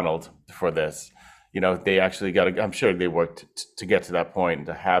Ronald for this. They actually I'm sure they worked to get to that point and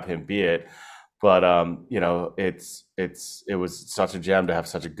to have him be it. But it was such a gem to have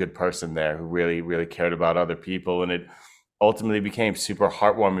such a good person there who really, really cared about other people, and it ultimately became super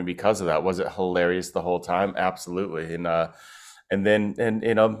heartwarming because of that. Was it hilarious the whole time? Absolutely. And then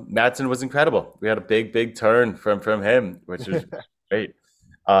Madsen was incredible. We had a big turn from him, which was great.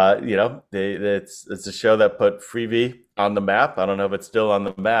 It's a show that put Freebie on the map. I don't know if it's still on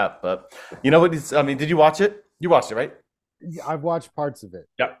the map, but did you watch it? You watched it, right? Yeah, I've watched parts of it.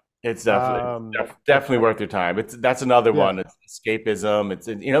 Yeah. It's definitely worth your time. That's another one. It's escapism.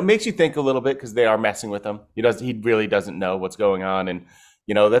 It makes you think a little bit because they are messing with him. He really doesn't know what's going on, and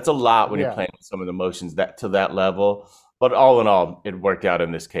that's a lot when you're playing with some of the emotions to that level. But all in all, it worked out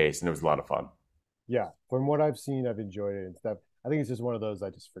in this case, and it was a lot of fun. Yeah, from what I've seen, I've enjoyed it and stuff. I think it's just one of those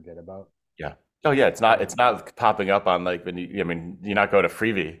I just forget about. Yeah. Oh yeah, it's not popping up on like when you're not going to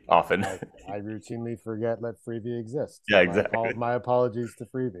Freebie often. I routinely forget let Freebie exist. Yeah, exactly. My apologies to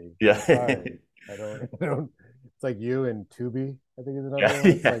Freebie. Yeah. I don't. It's like you and Tubi, I think is another one.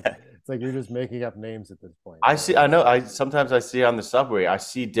 It's like you're just making up names at this point. I know. Sometimes I see on the subway, I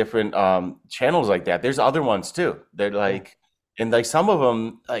see different channels like that. There's other ones too. They're like, and like some of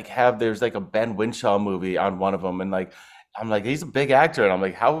them there's like a Ben Whishaw movie on one of them, and like I'm like, he's a big actor, and I'm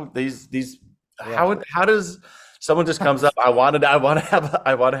like, how these. How does someone just comes up? I want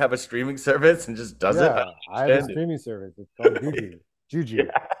to have a streaming service and just does it. I have a streaming service. It's called Juju. Yeah,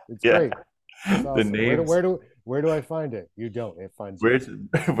 it's great. It's awesome. The names. Where do I find it? You don't. It finds. Where's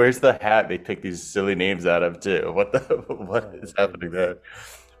the hat they pick these silly names out of too? What is happening there?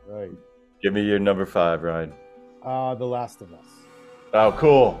 Right. Give me your number 5, Ryan. The Last of Us. Oh,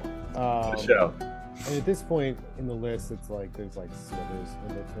 cool. The show. And at this point in the list, it's like there's like slivers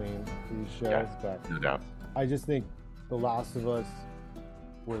in between these shows, but no doubt. I just think The Last of Us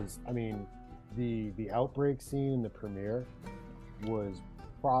was, I mean, the outbreak scene in the premiere was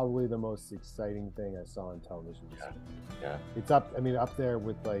probably the most exciting thing I saw on television. Yeah. It's up there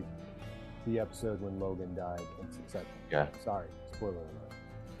with like the episode when Logan died. Yeah. Sorry, spoiler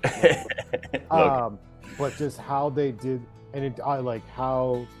alert. But just how they did, and I like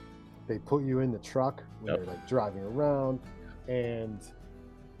how they put you in the truck when they're like driving around, and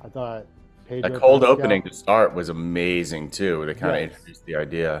I thought Pedro that cold Pascal, opening to start was amazing too. They kind of introduced the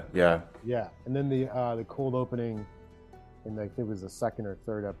idea. Yeah. Yeah, and then the cold opening, and I think it was the second or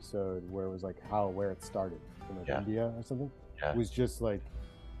third episode where it was like where it started in like India or something. Yeah. It was just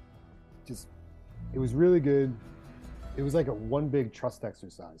it was really good. It was like one big trust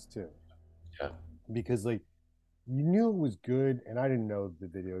exercise too. Yeah. Because like you knew it was good, and I didn't know the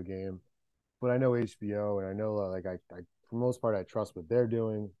video game, but I know HBO, and I know like I for the most part I trust what they're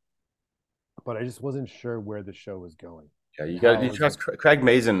doing, but I just wasn't sure where the show was going. Yeah, you trust Craig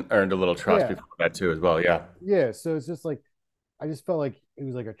Mazin earned a little trust before that too as well. Yeah. Yeah, so it's just like I just felt like it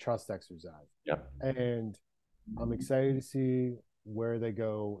was like a trust exercise. Yeah. And I'm excited to see where they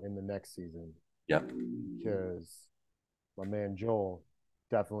go in the next season. Yeah. Because my man Joel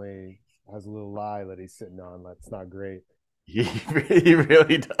definitely has a little lie that he's sitting on that's not great. He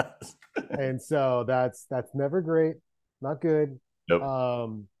really does. And so that's never great, not good.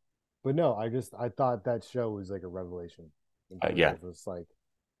 Nope. But no, I thought that show was like a revelation. Yeah. It was like,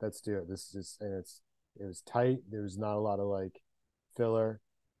 let's do it. This is just, and it was tight. There was not a lot of like filler.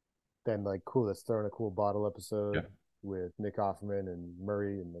 Then like cool, let's throw in a cool bottle episode with Nick Offerman and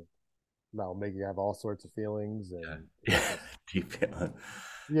Murray, and that'll make you have all sorts of feelings. And deep feeling.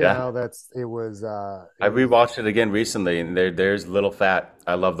 No, it was. I rewatched it again recently, and there's Little Fat.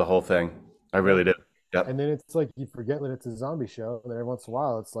 I love the whole thing. I really did. Yep. And then it's like you forget that it's a zombie show, and then every once in a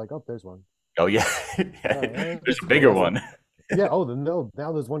while it's like, oh, there's one. Oh yeah, there's a bigger one. Yeah. Oh, no.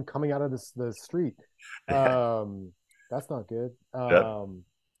 Now there's one coming out of the street. That's not good.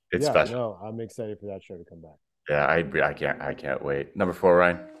 It's special. No, I'm excited for that show to come back. Yeah, I can't wait. Number 4,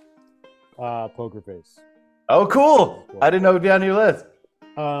 Ryan. Poker Face. Oh, cool! I didn't know it'd be on your list.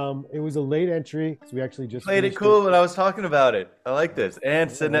 It was a late entry because we actually just played it cool when I was talking about it. I like this, and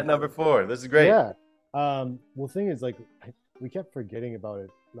sitting at number 4. This is great. Yeah. Well, the thing is, like, we kept forgetting about it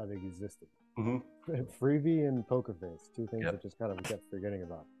that it existed. Mm-hmm. Freebie and Poker Face, two things that just kind of we kept forgetting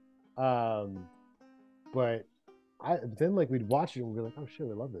about. But then like we'd watch it and we'd be like, oh shit,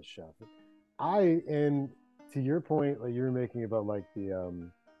 we love this show. And to your point, like you were making about like the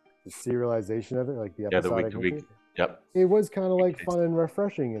serialization of it, like the episodic. The week. Yep. It was kind of like fun and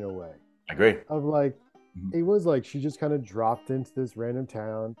refreshing in a way. I agree. Of like, it was like she just kind of dropped into this random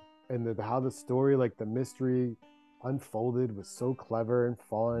town, and how the story, like the mystery, unfolded was so clever and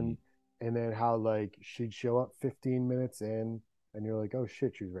fun. And then how like she'd show up 15 minutes in, and you're like, oh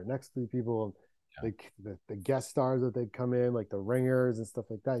shit, she was right next to the people. Like the guest stars that they'd come in, like the ringers and stuff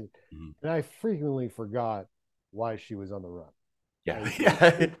like that. And I frequently forgot why she was on the run. Yeah.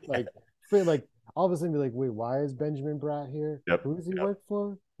 Like all of a sudden be like, wait, why is Benjamin Bratt here? Yep. Who does he work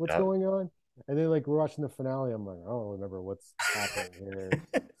for? What's going on? And then like we're watching the finale, I'm like, I don't remember what's happening here.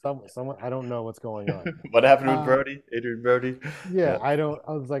 Someone I don't know what's going on. What happened with Brody? Adrian Brody? Yeah, I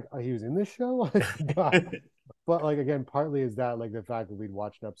was like, oh, he was in this show? God. But like again, partly is that like the fact that we'd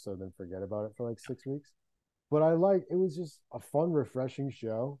watch an episode and then forget about it for like 6 weeks. But it was just a fun, refreshing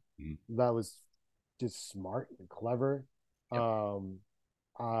show that was just smart and clever.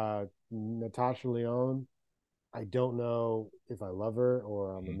 Natasha Lyonne, I don't know if I love her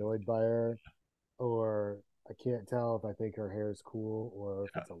or I'm annoyed by her, or I can't tell if I think her hair is cool or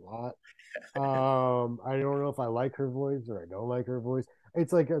if it's a lot. I don't know if I like her voice or I don't like her voice.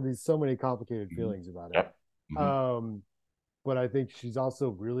 It's like there's so many complicated feelings about it. But I think she's also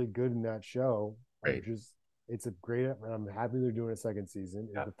really good in that show. Right. It's a great. I'm happy they're doing a second season.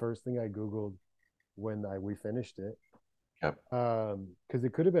 It's the first thing I googled when we finished it. Because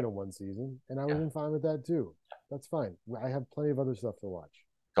it could have been a one season, and I would have been fine with that too. That's fine. I have plenty of other stuff to watch.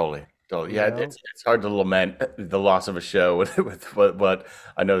 Totally. Yeah, it's hard to lament the loss of a show with what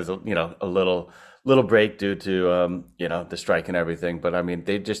I know there's a little break due to the strike and everything. But I mean,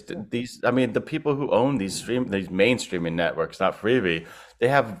 the people who own these main streaming networks, not Freevee, they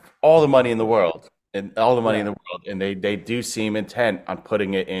have all the money in the world. And they do seem intent on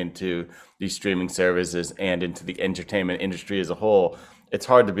putting it into these streaming services and into the entertainment industry as a whole. It's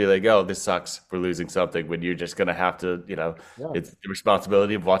hard to be like, oh, this sucks, we're losing something, when you're just gonna have to, it's the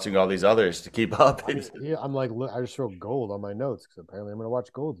responsibility of watching all these others to keep up. I'm like, look, I just wrote Gold on my notes because apparently I'm gonna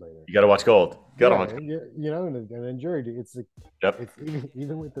watch Gold later. You gotta watch Gold. And then Jury, it's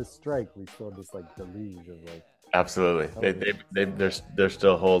even with the strike, we still have this like deluge of like Absolutely. They're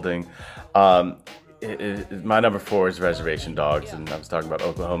still holding. Um, my number 4 is Reservation Dogs, and I was talking about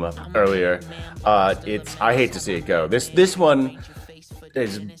Oklahoma earlier. I hate to see it go. This one,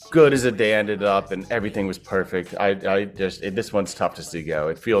 as good as they ended up, and everything was perfect. This one's tough to see go.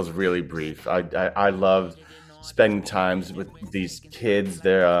 It feels really brief. I love spending times with these kids.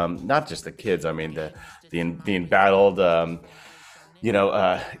 They're not just the kids. I mean the embattled.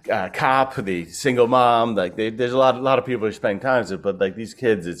 Cop, the single mom, like there's a lot of people who spend time with it, but like these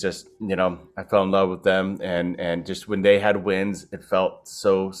kids, it's just, I fell in love with them, and just when they had wins, it felt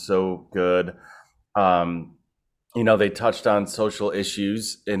so good. They touched on social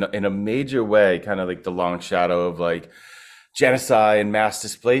issues in a major way, kind of like the long shadow of like genocide and mass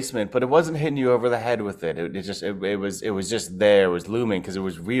displacement, but it wasn't hitting you over the head with it. It was just there, it was looming because it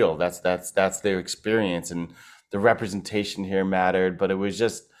was real. That's their experience, and the representation here mattered, but it was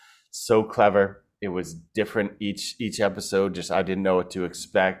just so clever. It was different each episode. Just I didn't know what to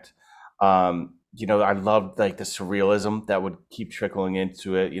expect. I loved like the surrealism that would keep trickling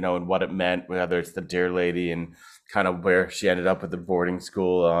into it, and what it meant, whether it's the Dear Lady and kind of where she ended up with the boarding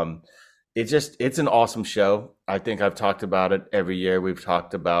school. It's an awesome show. I think I've talked about it every year. We've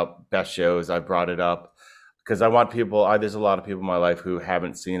talked about best shows. I brought it up because I want people. There's a lot of people in my life who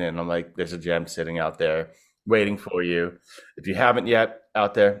haven't seen it, and I'm like, there's a gem sitting out there waiting for you. If you haven't yet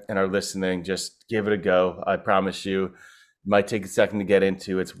out there and are listening, just give it a go. I promise you, it might take a second to get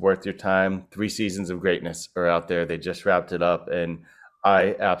into. It's worth your time. 3 seasons of greatness are out there. They just wrapped it up, and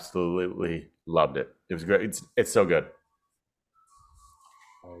I absolutely loved it. It was great. It's so good.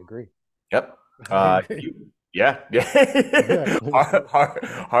 I agree. Yep. Yeah.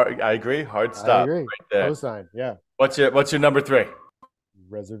 I agree. Hard stop. I agree. Right there. Cosign. Yeah. What's your number 3?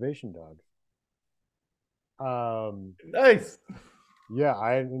 Reservation Dogs. Nice. Yeah,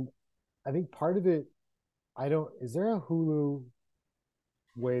 I think part of it, is there a Hulu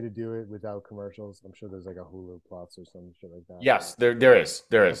way to do it without commercials? I'm sure there's like a Hulu Plus or some shit like that. Yes, there is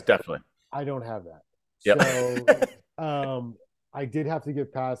definitely. I don't have that. Yep. So I did have to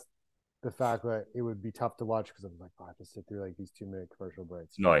get past the fact that it would be tough to watch because I was like, I have to sit through like these 2-minute commercial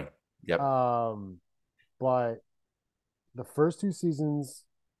breaks. It's annoying. Yep. But the first 2 seasons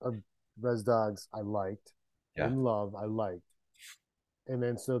of Res Dogs I liked. Yeah. In love, I liked. And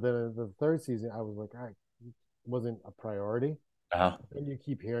then in the 3rd season, I was like, all right, it wasn't a priority. Uh-huh. And you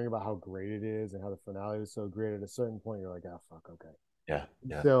keep hearing about how great it is and how the finale was so great. At a certain point, you're like, fuck, okay. Yeah.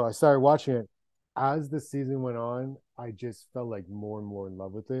 So I started watching it. As the season went on, I just felt like more and more in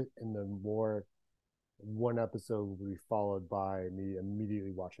love with it. And then more, one episode would be followed by me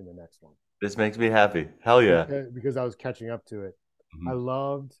immediately watching the next one. This makes me happy. Hell yeah. Because I was catching up to it. Mm-hmm. I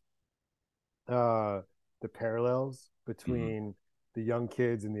loved the parallels between the young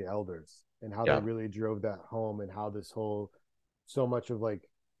kids and the elders, and how they really drove that home, and how so much of like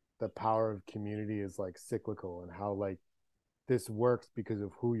the power of community is like cyclical, and how like this works because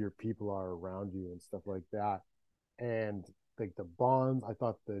of who your people are around you and stuff like that. And like the bonds, I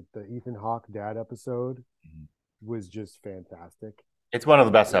thought the Ethan Hawke dad episode was just fantastic. It's one of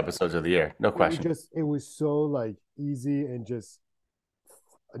the best episodes of the year, no question. It was so like easy and just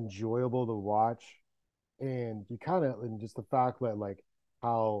enjoyable to watch. And you kind of, and just the fact that like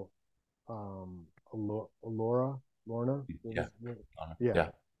how Lorna,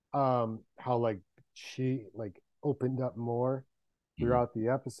 how like she like opened up more throughout the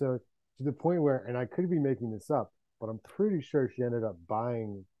episode, to the point where, and I could be making this up, but I'm pretty sure she ended up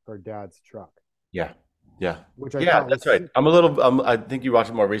buying her dad's truck. Yeah. Which I that's right. I think you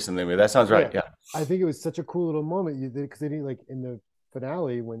watched it more recently than me. That sounds right. Yeah. I think it was such a cool little moment because they didn't, like, in the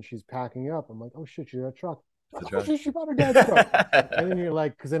finale when she's packing up, I'm like, oh shit, she got a truck. Oh shit, she bought her dad's truck. And then you're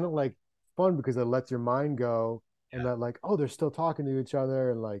like, because then it like fun because it lets your mind go, and that like, oh, they're still talking to each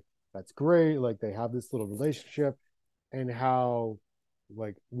other, and like that's great. Like they have this little relationship, and how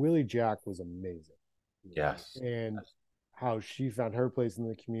like Willie Jack was amazing. Yes. And how she found her place in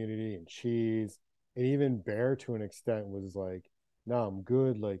the community, and Cheese, and even Bear to an extent was like, no, I'm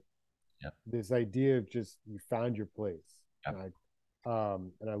good. Like this idea of just you found your place. And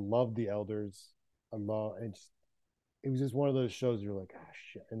I love the elders. And just, it was just one of those shows you're like,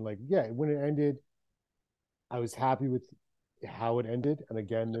 shit. And like, when it ended, I was happy with how it ended. And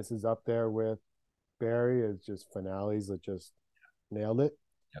again, this is up there with Barry as just finales that just nailed it.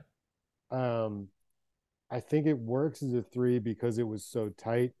 I think it works as a 3 because it was so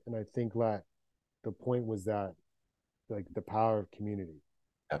tight. And I think that the point was that like the power of community.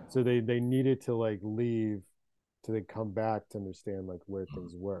 So they needed to like leave to then come back to understand like where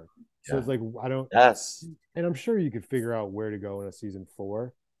things were. So it's like, and I'm sure you could figure out where to go in a season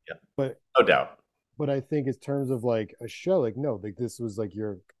 4. Yeah. But no doubt. but I think in terms of like a show, like no, like this was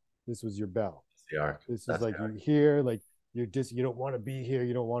your bell. That's the arc. This is That's like the arc. you here, like you don't want to be here,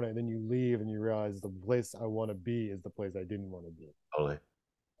 you don't want to, and then you leave and you realize the place I want to be is the place I didn't want to be. Totally.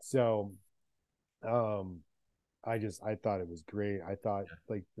 So, um, I thought it was great. I thought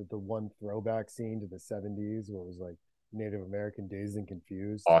like the one throwback scene to the '70s where it was like Native American Dazed and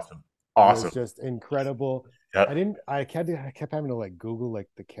Confused Awesome. was Awesome. just incredible. Yep. I kept having to like Google like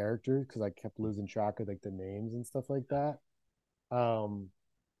the characters because I kept losing track of like the names and stuff like that. Um,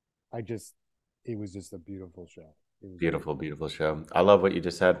 I just it was just a beautiful show. It was Beautiful, beautiful. beautiful show. I love what you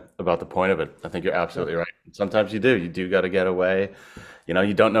just said about the point of it. I think you're Yeah, absolutely right. Sometimes you do. You do got to get away. You know,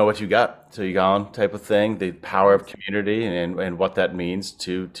 you don't know what you got till you gone type of thing. The power of yes, community and what that means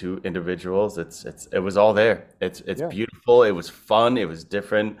to individuals. It was all there. It's yeah, beautiful. It was fun. It was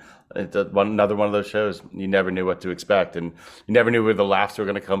different. Another one of those shows you never knew what to expect, and you never knew where the laughs were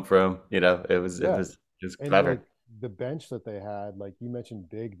going to come from. You know, yeah. it was And like clever. the bench that they had, like you mentioned,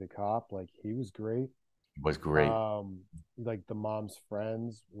 Big the cop, like he was great. It was great. Um, like the mom's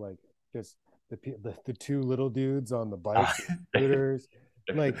friends, like just the two little dudes on the bikes and scooters,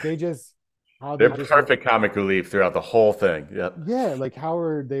 like they just how They're they just were, perfect comic relief throughout the whole thing. Yep. yeah, like how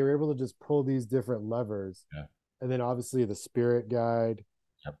are they were able to just pull these different levers, Yeah. and then obviously the spirit guide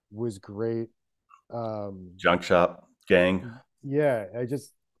Yep. was great. Um, Junk shop gang. yeah,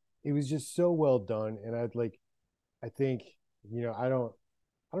 it was just so well done, and I think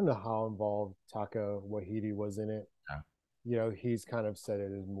I don't know how involved Taka Wahidi was in it. Yeah. He's kind of said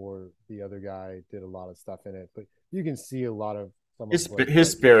it as more the other guy did a lot of stuff in it, but you can see a lot of some of like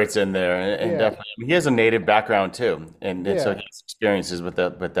His spirits in there, and yeah, definitely I mean, he has a native background too, and so he yeah. has experiences with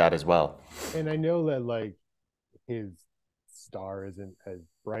that as well. And I know that like his star isn't as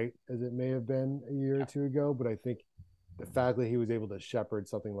bright as it may have been a year or two ago, but I think the fact that he was able to shepherd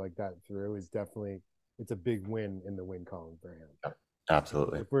something like that through is definitely it's a big win in the win column for him.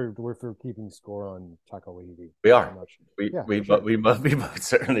 Absolutely, If we're keeping score on Taka Wahidi, we I'm are. not sure. Yeah, sure. We both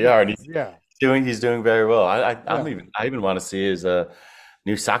certainly are, Yeah, and yeah, he's doing very well. yeah. I even want to see his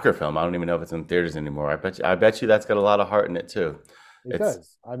new soccer film. I don't even know if it's in theaters anymore. I bet you that's got a lot of heart in it too. It It's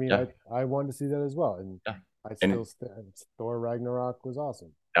does. I mean, yeah, I wanted to see that as well, and yeah, I and still Thor Ragnarok was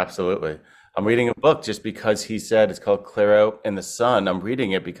awesome. absolutely. I'm Yeah, reading a book just because he said it's called Clear Out in the Sun. I'm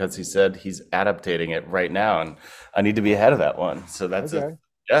reading it because he said he's adaptating it right now, and I need to be ahead of that one. So that's a okay.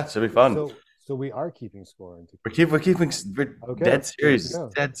 yeah, it should be fun. So we are keeping score into We're okay. Good to know.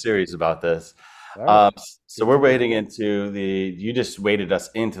 dead serious about this. All right, So good we're to know. wading into you just weighted us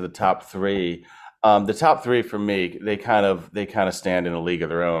into the top three. The top three for me, they kind of stand in a league of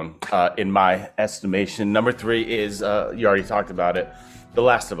their own, in my estimation. Number three is you already talked about it, The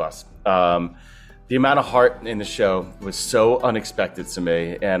Last of Us. The amount of heart in the show was so unexpected to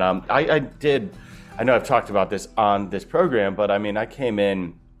me, and I did. I know I've talked about this on this program, but I mean, I came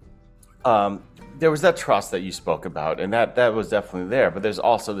in. Um, there was that trust that you spoke about, and that was definitely there. But there's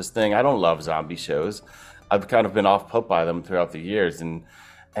also this thing. I don't love zombie shows. I've kind of been off put by them throughout the years, and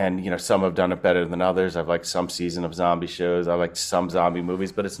some have done it better than others. I've liked some season of zombie shows. I like some zombie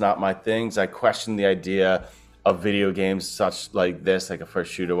movies, but it's not my things. I question the idea of video games such like this, like a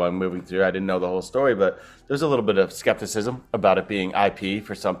first shooter while I'm moving through. I didn't know the whole story, but there's a little bit of skepticism about it being IP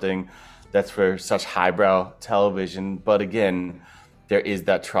for something that's for such highbrow television. But again, there is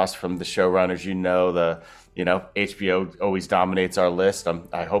that trust from the showrunners. HBO always dominates our list.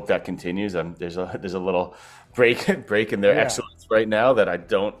 I hope that continues. There's a little break in their Yeah, excellence right now that I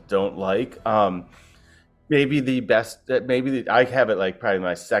don't like. Maybe the best. I have it like probably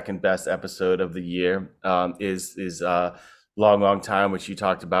my second best episode of the year. Is long time, which you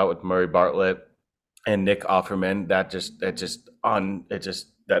talked about with Murray Bartlett and Nick Offerman.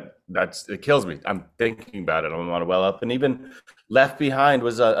 It kills me. I'm thinking about it. I'm on a well up, and even Left Behind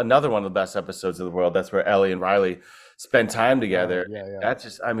was another one of the best episodes of the world. That's where Ellie and Riley spend time together. yeah, yeah.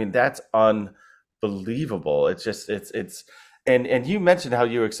 I mean, that's unbelievable. It's and you mentioned how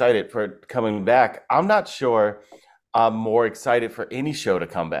you were excited for it coming back. I'm not sure I'm more excited for any show to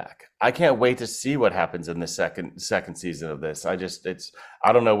come back. I can't wait to see what happens in the second season of this. I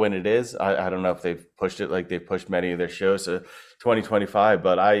don't know when it is. I don't know if they've pushed it like they've pushed many of their shows to 2025,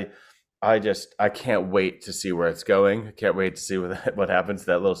 but I can't wait to see where it's going. I can't wait to see what happens to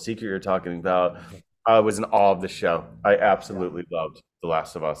that little secret you're talking about. I was in awe of the show. I Yeah. absolutely loved The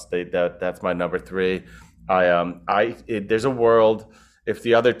Last of Us. That's my number three. There's a world if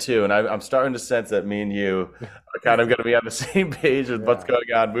the other two, and I'm starting to sense that me and you are kind of going to be on the same page with what's Yeah.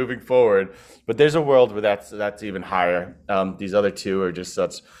 going on moving forward. But there's a world where that's even higher. These other two are just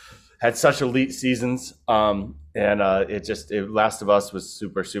had such elite seasons. And Last of Us was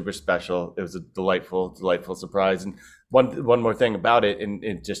super, super special. It was a delightful, delightful surprise. And one more thing about it,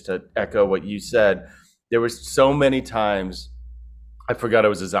 and just to echo what you said, there was so many times I forgot it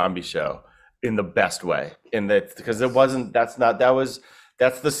was a zombie show in the best way. In that, because it wasn't. That's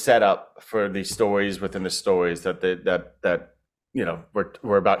the setup for the stories within the stories that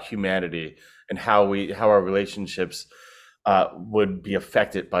were about humanity and how our relationships would be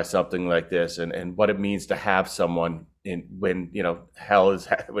affected by something like this, and what it means to have someone when hell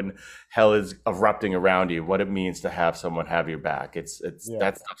is erupting around you, what it means to have someone have your back. It's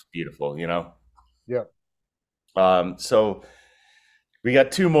that stuff's beautiful. Yeah. So we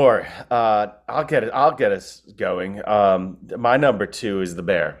got two more. I'll get us going. My number two is The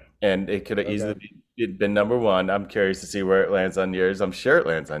Bear, and it could have easily been number one. I'm curious to see where it lands on yours. I'm sure it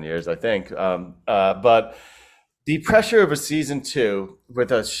lands on yours, I think. But the pressure of a season two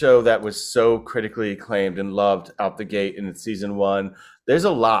with a show that was so critically acclaimed and loved out the gate in season one, there's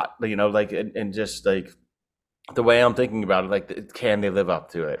a lot, and just like the way I'm thinking about it, like, can they live up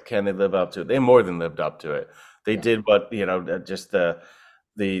to it? Can they live up to it? They more than lived up to it. They did what, just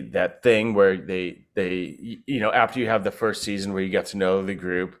that thing where they after you have the first season where you get to know the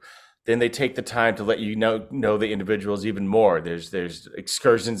group, then they take the time to let you know the individuals even more. There's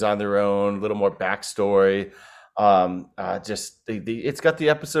excursions on their own, a little more backstory. It's got the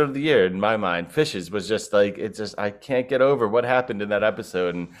episode of the year in my mind. Fishes was just like, I can't get over what happened in that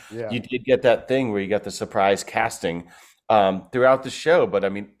episode. And you did get that thing where you got the surprise casting throughout the show, but I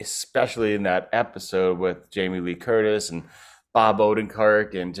mean, especially in that episode with Jamie Lee Curtis and Bob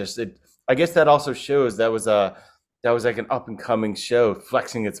Odenkirk, and I guess that also shows that was like an up and coming show,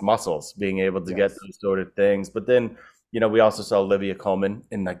 flexing its muscles, being able to get those sort of things. But then, we also saw Olivia Colman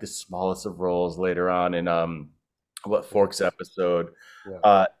in like the smallest of roles later on in Forks episode.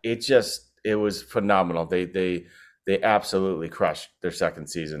 It was phenomenal. They absolutely crushed their second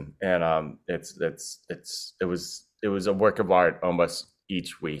season, and it was a work of art almost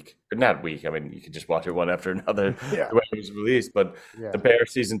each week. But not week. I mean, you could just watch it one after another the way it was released. But The Bear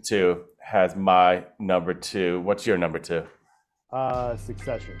season 2 has my number 2. What's your number 2?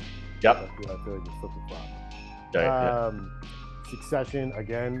 Succession. Yep. I feel like just flip the flop. Succession,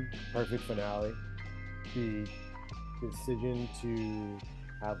 again, perfect finale. The decision to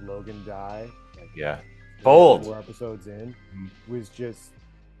have Logan die, bold, 4 episodes in, was just,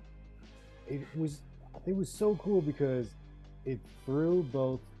 I think it was so cool because it threw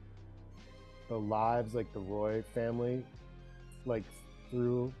both the lives, like the Roy family, like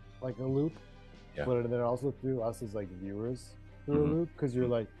through like a loop, but then also threw us as like viewers through a loop, because you're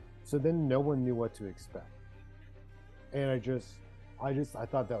like, so then no one knew what to expect. And I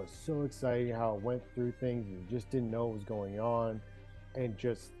thought that was so exciting how it went through things and you just didn't know what was going on, and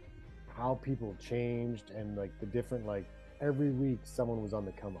just how people changed, and like the different, like every week someone was on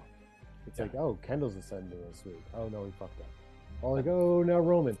the come up. It's like, oh, Kendall's ascending this week. Oh no, he fucked up. Or like, oh, now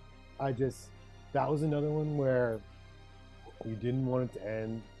Roman. That was another one where you didn't want it to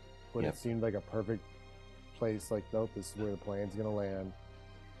end, but it seemed like a perfect place. Like, nope, this is where the plan's gonna land.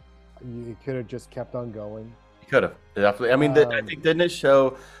 You could have just kept on going. You could have, definitely. I mean, I think, didn't it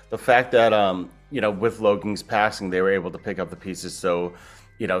show the fact that with Logan's passing, they were able to pick up the pieces so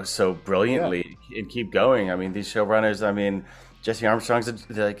brilliantly and keep going. I mean, these showrunners, Jesse Armstrong's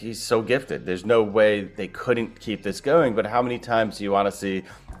like, he's so gifted. There's no way they couldn't keep this going. But how many times do you want to see,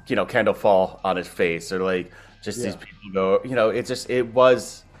 Kendall fall on his face, or like just these people go? It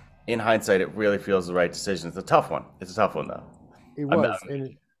was, in hindsight, it really feels the right decision. It's a tough one. It's a tough one though. It was,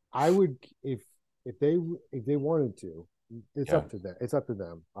 and I would, if they wanted to, it's up to them. It's up to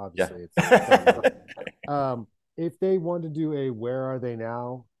them. Obviously, if they want to do a "Where Are They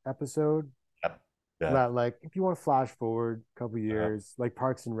Now" episode. That, like, if you want to flash forward a couple years, like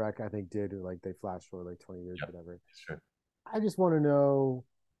Parks and Rec, I think did, or like they flash forward like 20 years, whatever. Sure. I just want to know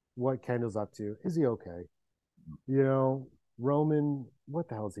what Kendall's up to. Is he okay? Roman, what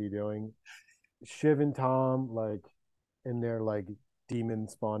the hell is he doing? Shiv and Tom, like, in their like demon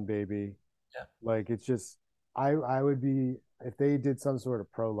spawn baby. Yeah. Like, it's just, I would be, if they did some sort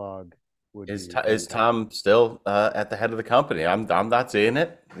of prologue. Is Tom still at the head of the company? I'm not seeing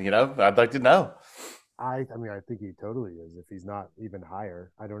it. I'd like to know. I think he totally is. If he's not even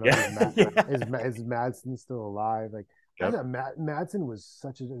higher, I don't know. Is Madsen still alive? Like, I thought Madsen was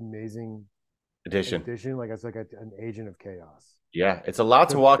such an amazing addition. Like, it's like an agent of chaos. Yeah, it's a lot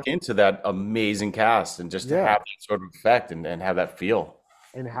to walk into that amazing cast, and just to have that sort of effect and have that feel.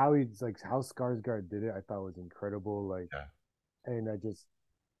 And how Skarsgård did it, I thought was incredible. Like, and I just.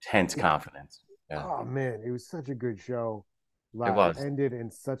 Tense confidence. Oh man, it was such a good show. It was. ended in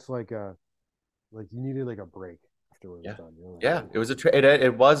such like a like you needed like a break after it was Yeah. done. You're like, Yeah, "Oh." it was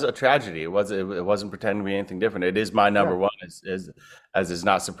it was a tragedy. It wasn't pretending to be anything different. It is my number Yeah, one, as is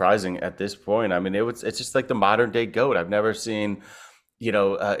not surprising at this point. I mean, it's just like the modern day GOAT. I've never seen,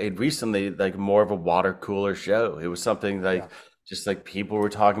 it recently like more of a water cooler show. It was something like yeah, just like people were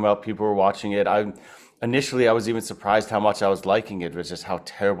talking about, people were watching it. I was even surprised how much I was liking it. Was just how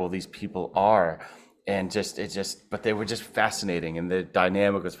terrible these people are, and but they were just fascinating, and the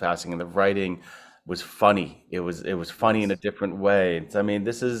dynamic was fascinating, and the writing was funny. It was funny in a yes, different way. I mean,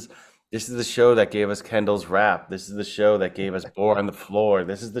 this is the show that gave us Kendall's rap. This is the show that gave us Bore on the Floor.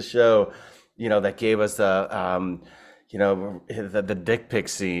 This is the show, that gave us the dick pic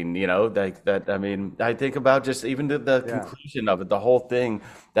scene. Like that. I mean, I think about just even the yeah, conclusion of it, the whole thing,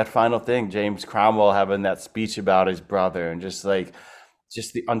 that final thing, James Cromwell having that speech about his brother, and just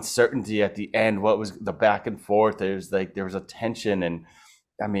the uncertainty at the end. What was the back and forth? There was a tension, and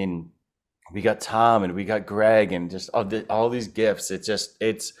I mean, we got Tom and we got Greg and just all these gifts.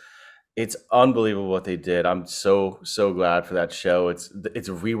 It's unbelievable what they did. I'm so glad for that show. It's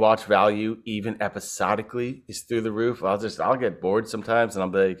rewatch value, even episodically, is through the roof. I'll get bored sometimes, and I'll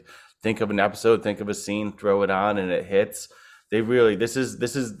be like, think of an episode, think of a scene, throw it on, and it hits. They really this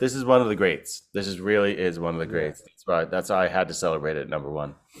is one of the greats. Really is one of the yeah. greats. That's why I had to celebrate it number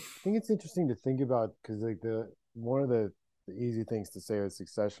one. I think it's interesting to think about because like the one of the easy things to say with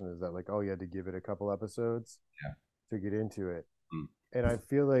Succession is that like oh you had to give it a couple episodes Yeah. to get into it, Mm. and I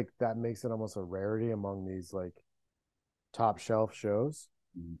feel like that makes it almost a rarity among these like top shelf shows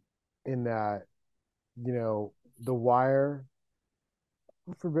Mm. in that The Wire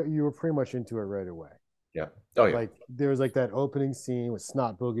you were pretty much into it right away. Yeah. Oh yeah. Like there was like that opening scene with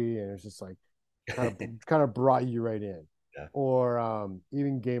Snot Boogie, and it's just like kind of brought you right in. Yeah. Or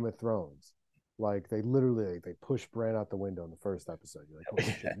even Game of Thrones, like they literally like, they push Bran out the window in the first episode. You're like,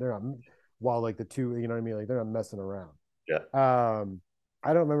 oh shit, they're not. While like the two, you know what I mean? Like they're not messing around. Yeah.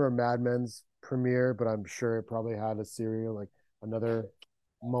 I don't remember Mad Men's premiere, but I'm sure it probably had a serial like another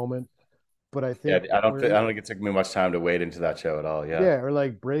moment. But I Yeah. think I don't think it took me much time to wade into that show at all. Yeah. yeah, or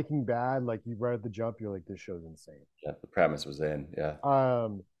like Breaking Bad, like you right at the jump, you're like, this show's insane. Yeah. The premise was in. Yeah.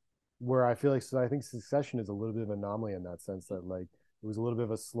 Where I feel like so I think Succession is a little bit of an anomaly in that sense that like it was a little bit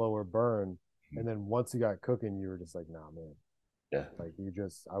of a slower burn, and then once you got cooking, you were just like, nah, man, Yeah. like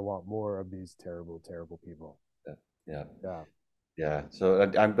I want more of these terrible, terrible people. Yeah. Yeah. Yeah, Yeah. So,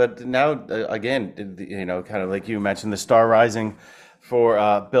 but now again, kind of like you mentioned, the star rising for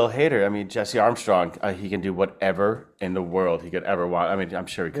Bill Hader. I mean, Jesse Armstrong, he can do whatever in the world he could ever want. I mean, I'm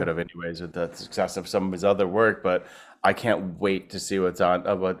sure he could yeah, have anyways with the success of some of his other work, but I can't wait to see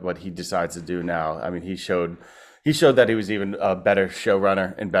what he decides to do now. I mean, he showed that he was even a better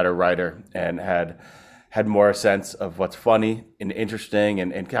showrunner and better writer, and had more sense of what's funny and interesting,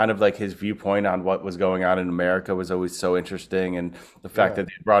 and kind of like his viewpoint on what was going on in America was always so interesting. And the fact yeah, that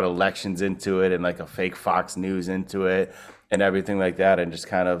they brought elections into it and like a fake Fox News into it and everything like that. And just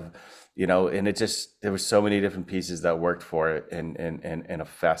kind of, and there were so many different pieces that worked for it in a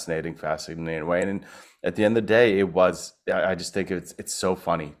fascinating way. And at the end of the day, I just think it's so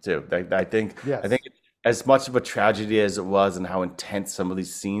funny too. I think yes, as much of a tragedy as it was and how intense some of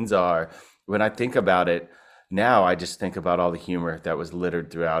these scenes are, when I think about it now, I just think about all the humor that was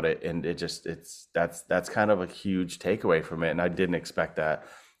littered throughout it, and that's kind of a huge takeaway from it, and I didn't expect that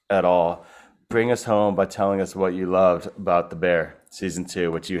at all. Bring us home by telling us what you loved about The Bear season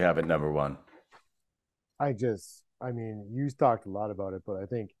 2, which you have at number one. I mean, you talked a lot about it, but I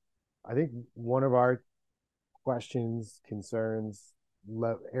think one of our questions, concerns,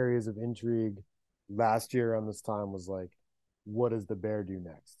 areas of intrigue last year on this time was like, what does the bear do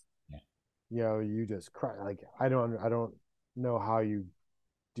next? Yeah. You just cry like I don't know how you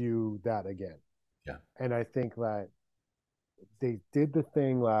do that again. Yeah. And I think that they did the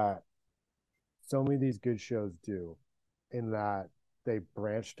thing that so many of these good shows do, in that they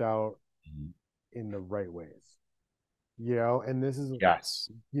branched out Mhm. in the right ways. And this is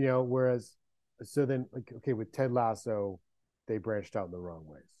Yes. whereas so then like okay with Ted Lasso, they branched out in the wrong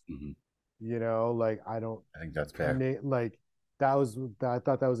ways. Hmm. Like I don't I think that's fair. like I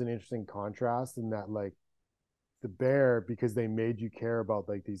thought that was an interesting contrast in that like the bear because they made you care about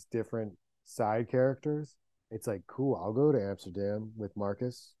like these different side characters. It's like cool, I'll go to Amsterdam with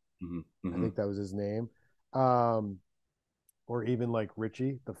Marcus. Hmm. I Hmm. think that was his name. Um, or even like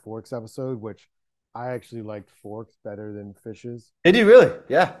Richie, the Forks episode, which I actually liked Forks better than Fishes. Did you really?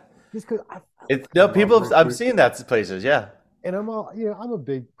 Yeah. Just because I It's no fucking love people. I'm Richie. seeing that places. Yeah. And I'm a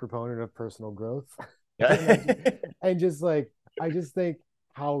big proponent of personal growth. Yeah. And just like I just think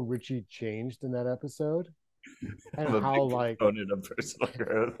how Richie changed in that episode and I'm a how big like proponent of personal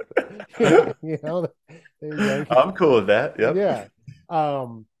growth. yeah, you know, there you go. I'm cool with that. Yep. Yeah.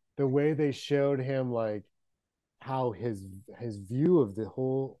 The way they showed him like how his view of the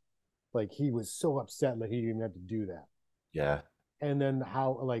whole, like he was so upset that he didn't even have to do that. Yeah. And then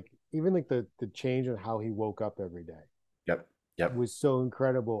how like even like the change in how he woke up every day Yep. Yep. was so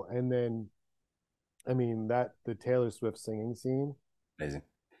incredible. And then I mean that the Taylor Swift singing scene, Amazing.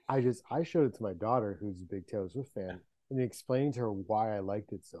 I showed it to my daughter who's a big Taylor Swift fan and explained to her why I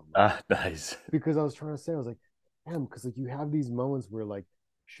liked it so much. Ah, nice. Because I was trying to say, I was like, damn, because like you have these moments where like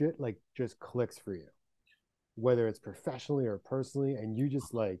shit like just clicks for you, whether it's professionally or personally, and you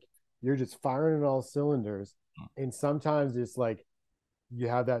just like you're just firing in all cylinders. And sometimes it's like you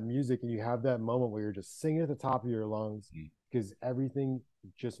have that music and you have that moment where you're just singing at the top of your lungs because everything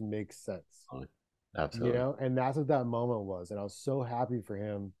just makes sense. Absolutely. You know, and that's what that moment was. And I was so happy for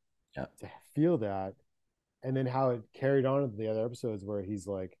him to feel that. And then how it carried on into the other episodes where he's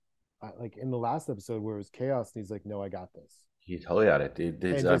like in the last episode where it was chaos and he's like, no, I got this. He totally got it, dude.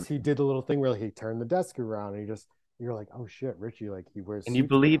 And just he did the little thing where he turned the desk around and you're like, oh shit, Richie, like he wears and you suits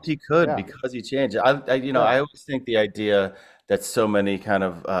believed now. he could Yeah. because he changed. I always think the idea that so many kind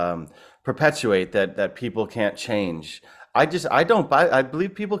of perpetuate that people can't change. I don't buy. I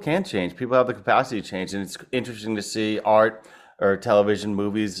believe people can change. People have the capacity to change, and it's interesting to see art or television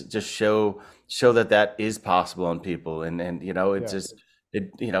movies just show that is possible in people. And you know, it's Yeah. just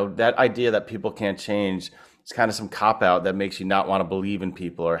that idea that people can't change. It's kind of some cop out that makes you not want to believe in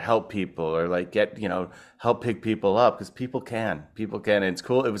people or help people or like help pick people up because people can. And it's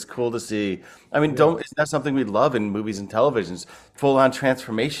cool. It was cool to see. I mean, isn't that something we love in movies and televisions? Full on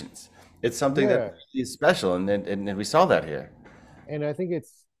transformations. It's something Yeah. that is special, and we saw that here. And I think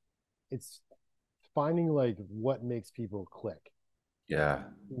it's finding like what makes people click, Yeah.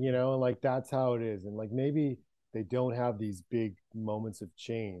 you know, and like that's how it is. And like maybe they don't have these big moments of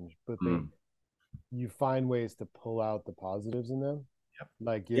change, but you find ways to pull out the positives in them,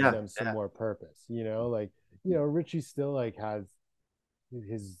 like give them some more purpose, you know, like, you know, Richie still like has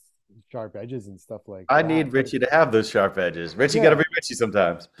his sharp edges and stuff like I that. need Richie to have those sharp edges. Richie got to be Richie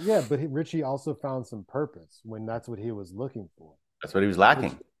sometimes. Yeah, but Richie also found some purpose when that's what he was looking for. That's what he was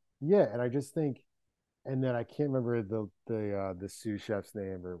lacking. And I just think, and then I can't remember the sous chef's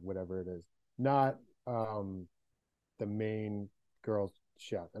name or whatever it is. Not the main girl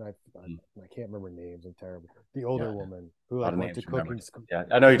chef, and I can't remember names. I'm terrible. The older woman who like went to cooking school. Yeah,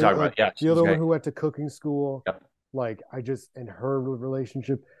 I know you're talking about. Yeah, the other one who went to cooking school. Yep. Like and her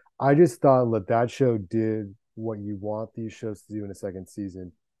relationship. I just thought that show did what you want these shows to do in a second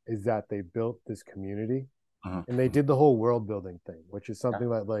season. Is that they built this community, and they did the whole world building thing, which is something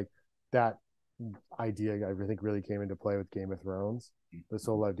like that idea I think really came into play with Game of Thrones. This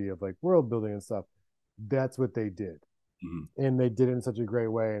whole idea of like world building and stuff. That's what they did. And they did it in such a great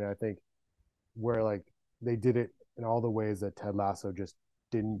way. And I think where like they did it in all the ways that Ted Lasso just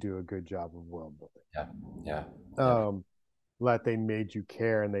didn't do a good job of world building. Yeah. That they made you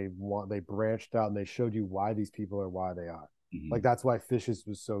care and they branched out and they showed you why these people are why they are. Like that's why Fishes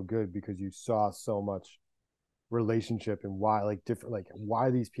was so good, because you saw so much relationship and why like different, like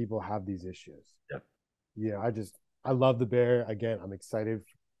why these people have these issues. Yeah, I love The Bear. Again, I'm excited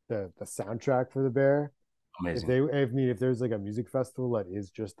for the soundtrack for The Bear. Amazing. If there's like a music festival that is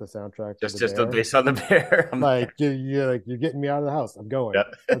just the soundtrack, just based on The Bear, like you're getting me out of the house. I'm going. Yeah.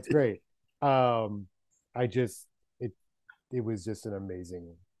 That's great. It was just an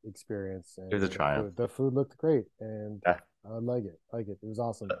amazing experience. And it was a triumph. The food looked great, and I like it. It was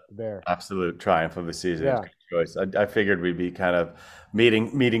awesome. The Bear. Absolute triumph of the season. Yeah. Good choice. I figured we'd be kind of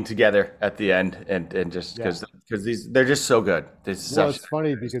meeting together at the end, and just because they're just so good. It's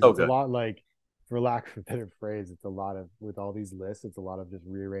funny because it's a lot like, for lack of a better phrase, it's a lot of, with all these lists, it's a lot of just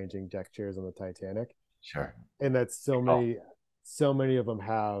rearranging deck chairs on the Titanic. Sure. And that's so many of them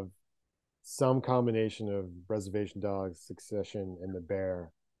have some combination of Reservation Dogs, Succession, and The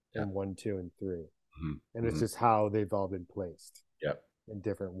Bear in 1, 2, and 3. And it's just how they've all been placed. In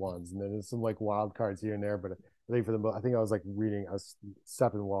different ones. And then there's some like wild cards here and there, but I think I was like reading Alan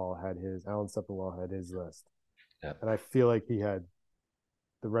Sepinwall had his list. And I feel like he had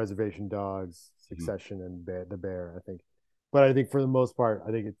the Reservation Dogs, Succession, and The Bear, I think. But I think for the most part,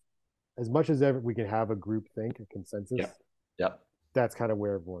 I think it's, as much as ever we can have a group think, a consensus. That's kind of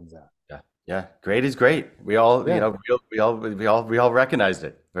where everyone's at. Yeah. Great is great. We all, we all recognized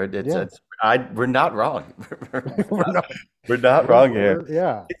it. We're not wrong. We're not wrong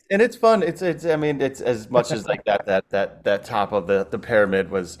here. And it's fun. It's I mean, it's as much as like that top of the pyramid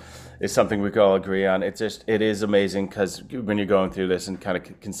was, is something we can all agree on. It is amazing because when you're going through this and kind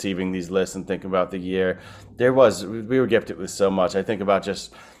of conceiving these lists and thinking about the year, we were gifted with so much. I think about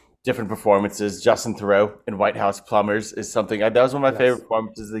just different performances. Justin Theroux in White House Plumbers is something that was one of my favorite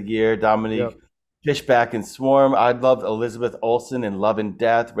performances of the year. Dominique Fishback in Swarm. I loved Elizabeth Olsen in Love and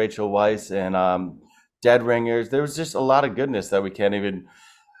Death. Rachel Weisz and Dead Ringers. There was just a lot of goodness that we can't even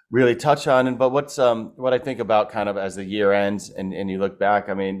really touch on. But what I think about kind of as the year ends and you look back,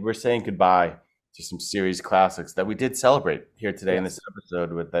 I mean, we're saying goodbye to some series classics that we did celebrate here today in this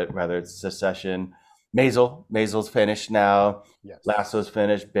episode with that, whether it's Succession, Maisel's finished now, Lasso's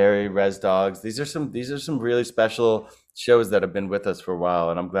finished, Barry, Res Dogs. These are some really special shows that have been with us for a while,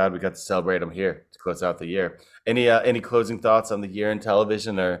 and I'm glad we got to celebrate them here to close out the year. Any closing thoughts on the year in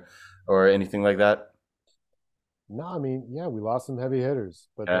television or anything like that? No, I mean, we lost some heavy hitters,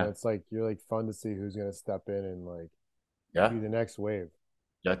 but then it's like you're like fun to see who's going to step in and like be the next wave.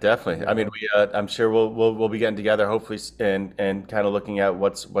 Yeah, definitely. I mean, I'm sure we'll be getting together hopefully and kind of looking at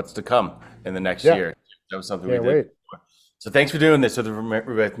what's to come in the next year. That was something we did. Wait. So thanks for doing this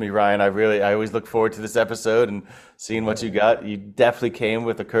with me, Ryan. I always look forward to this episode and seeing what you got. You definitely came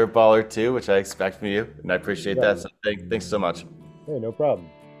with a curveball or two, which I expect from you, and I appreciate that. So thanks so much. Hey, no problem.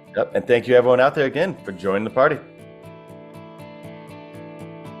 Yep, and thank you everyone out there again for joining the party.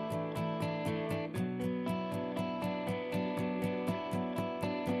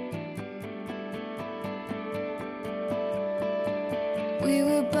 We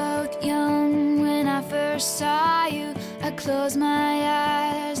were both young when I first saw you. I close my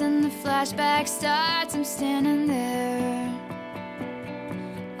eyes and the flashback starts. I'm standing there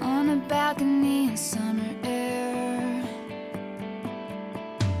on a balcony in summer air.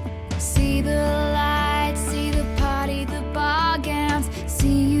 See the lights, see the party, the ball gowns.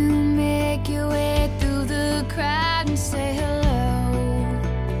 See you make your way through the crowd and say hello.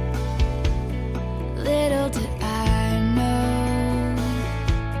 Little did I know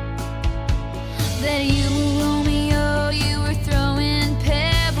that you were Romeo, you were throwing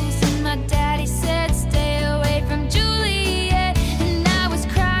pebbles, and my daddy said stay away from Juliet, and I was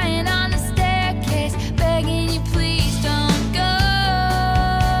crying on the staircase, begging you please don't go,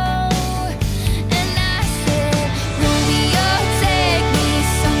 and I said Romeo, take me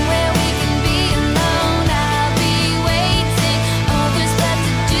somewhere we can be alone, I'll be waiting, all there's left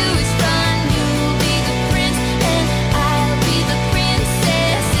to do is run, you'll be the prince and I'll be the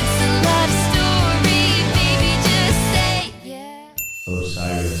princess, it's a love story, baby, just say yeah.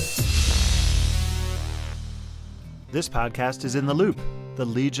 Osiris. This podcast is In the Loop, the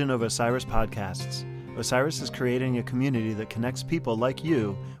Legion of Osiris podcasts. Osiris is creating a community that connects people like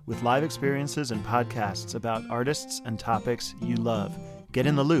you with live experiences and podcasts about artists and topics you love. Get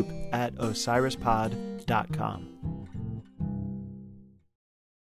in the loop at osirispod.com.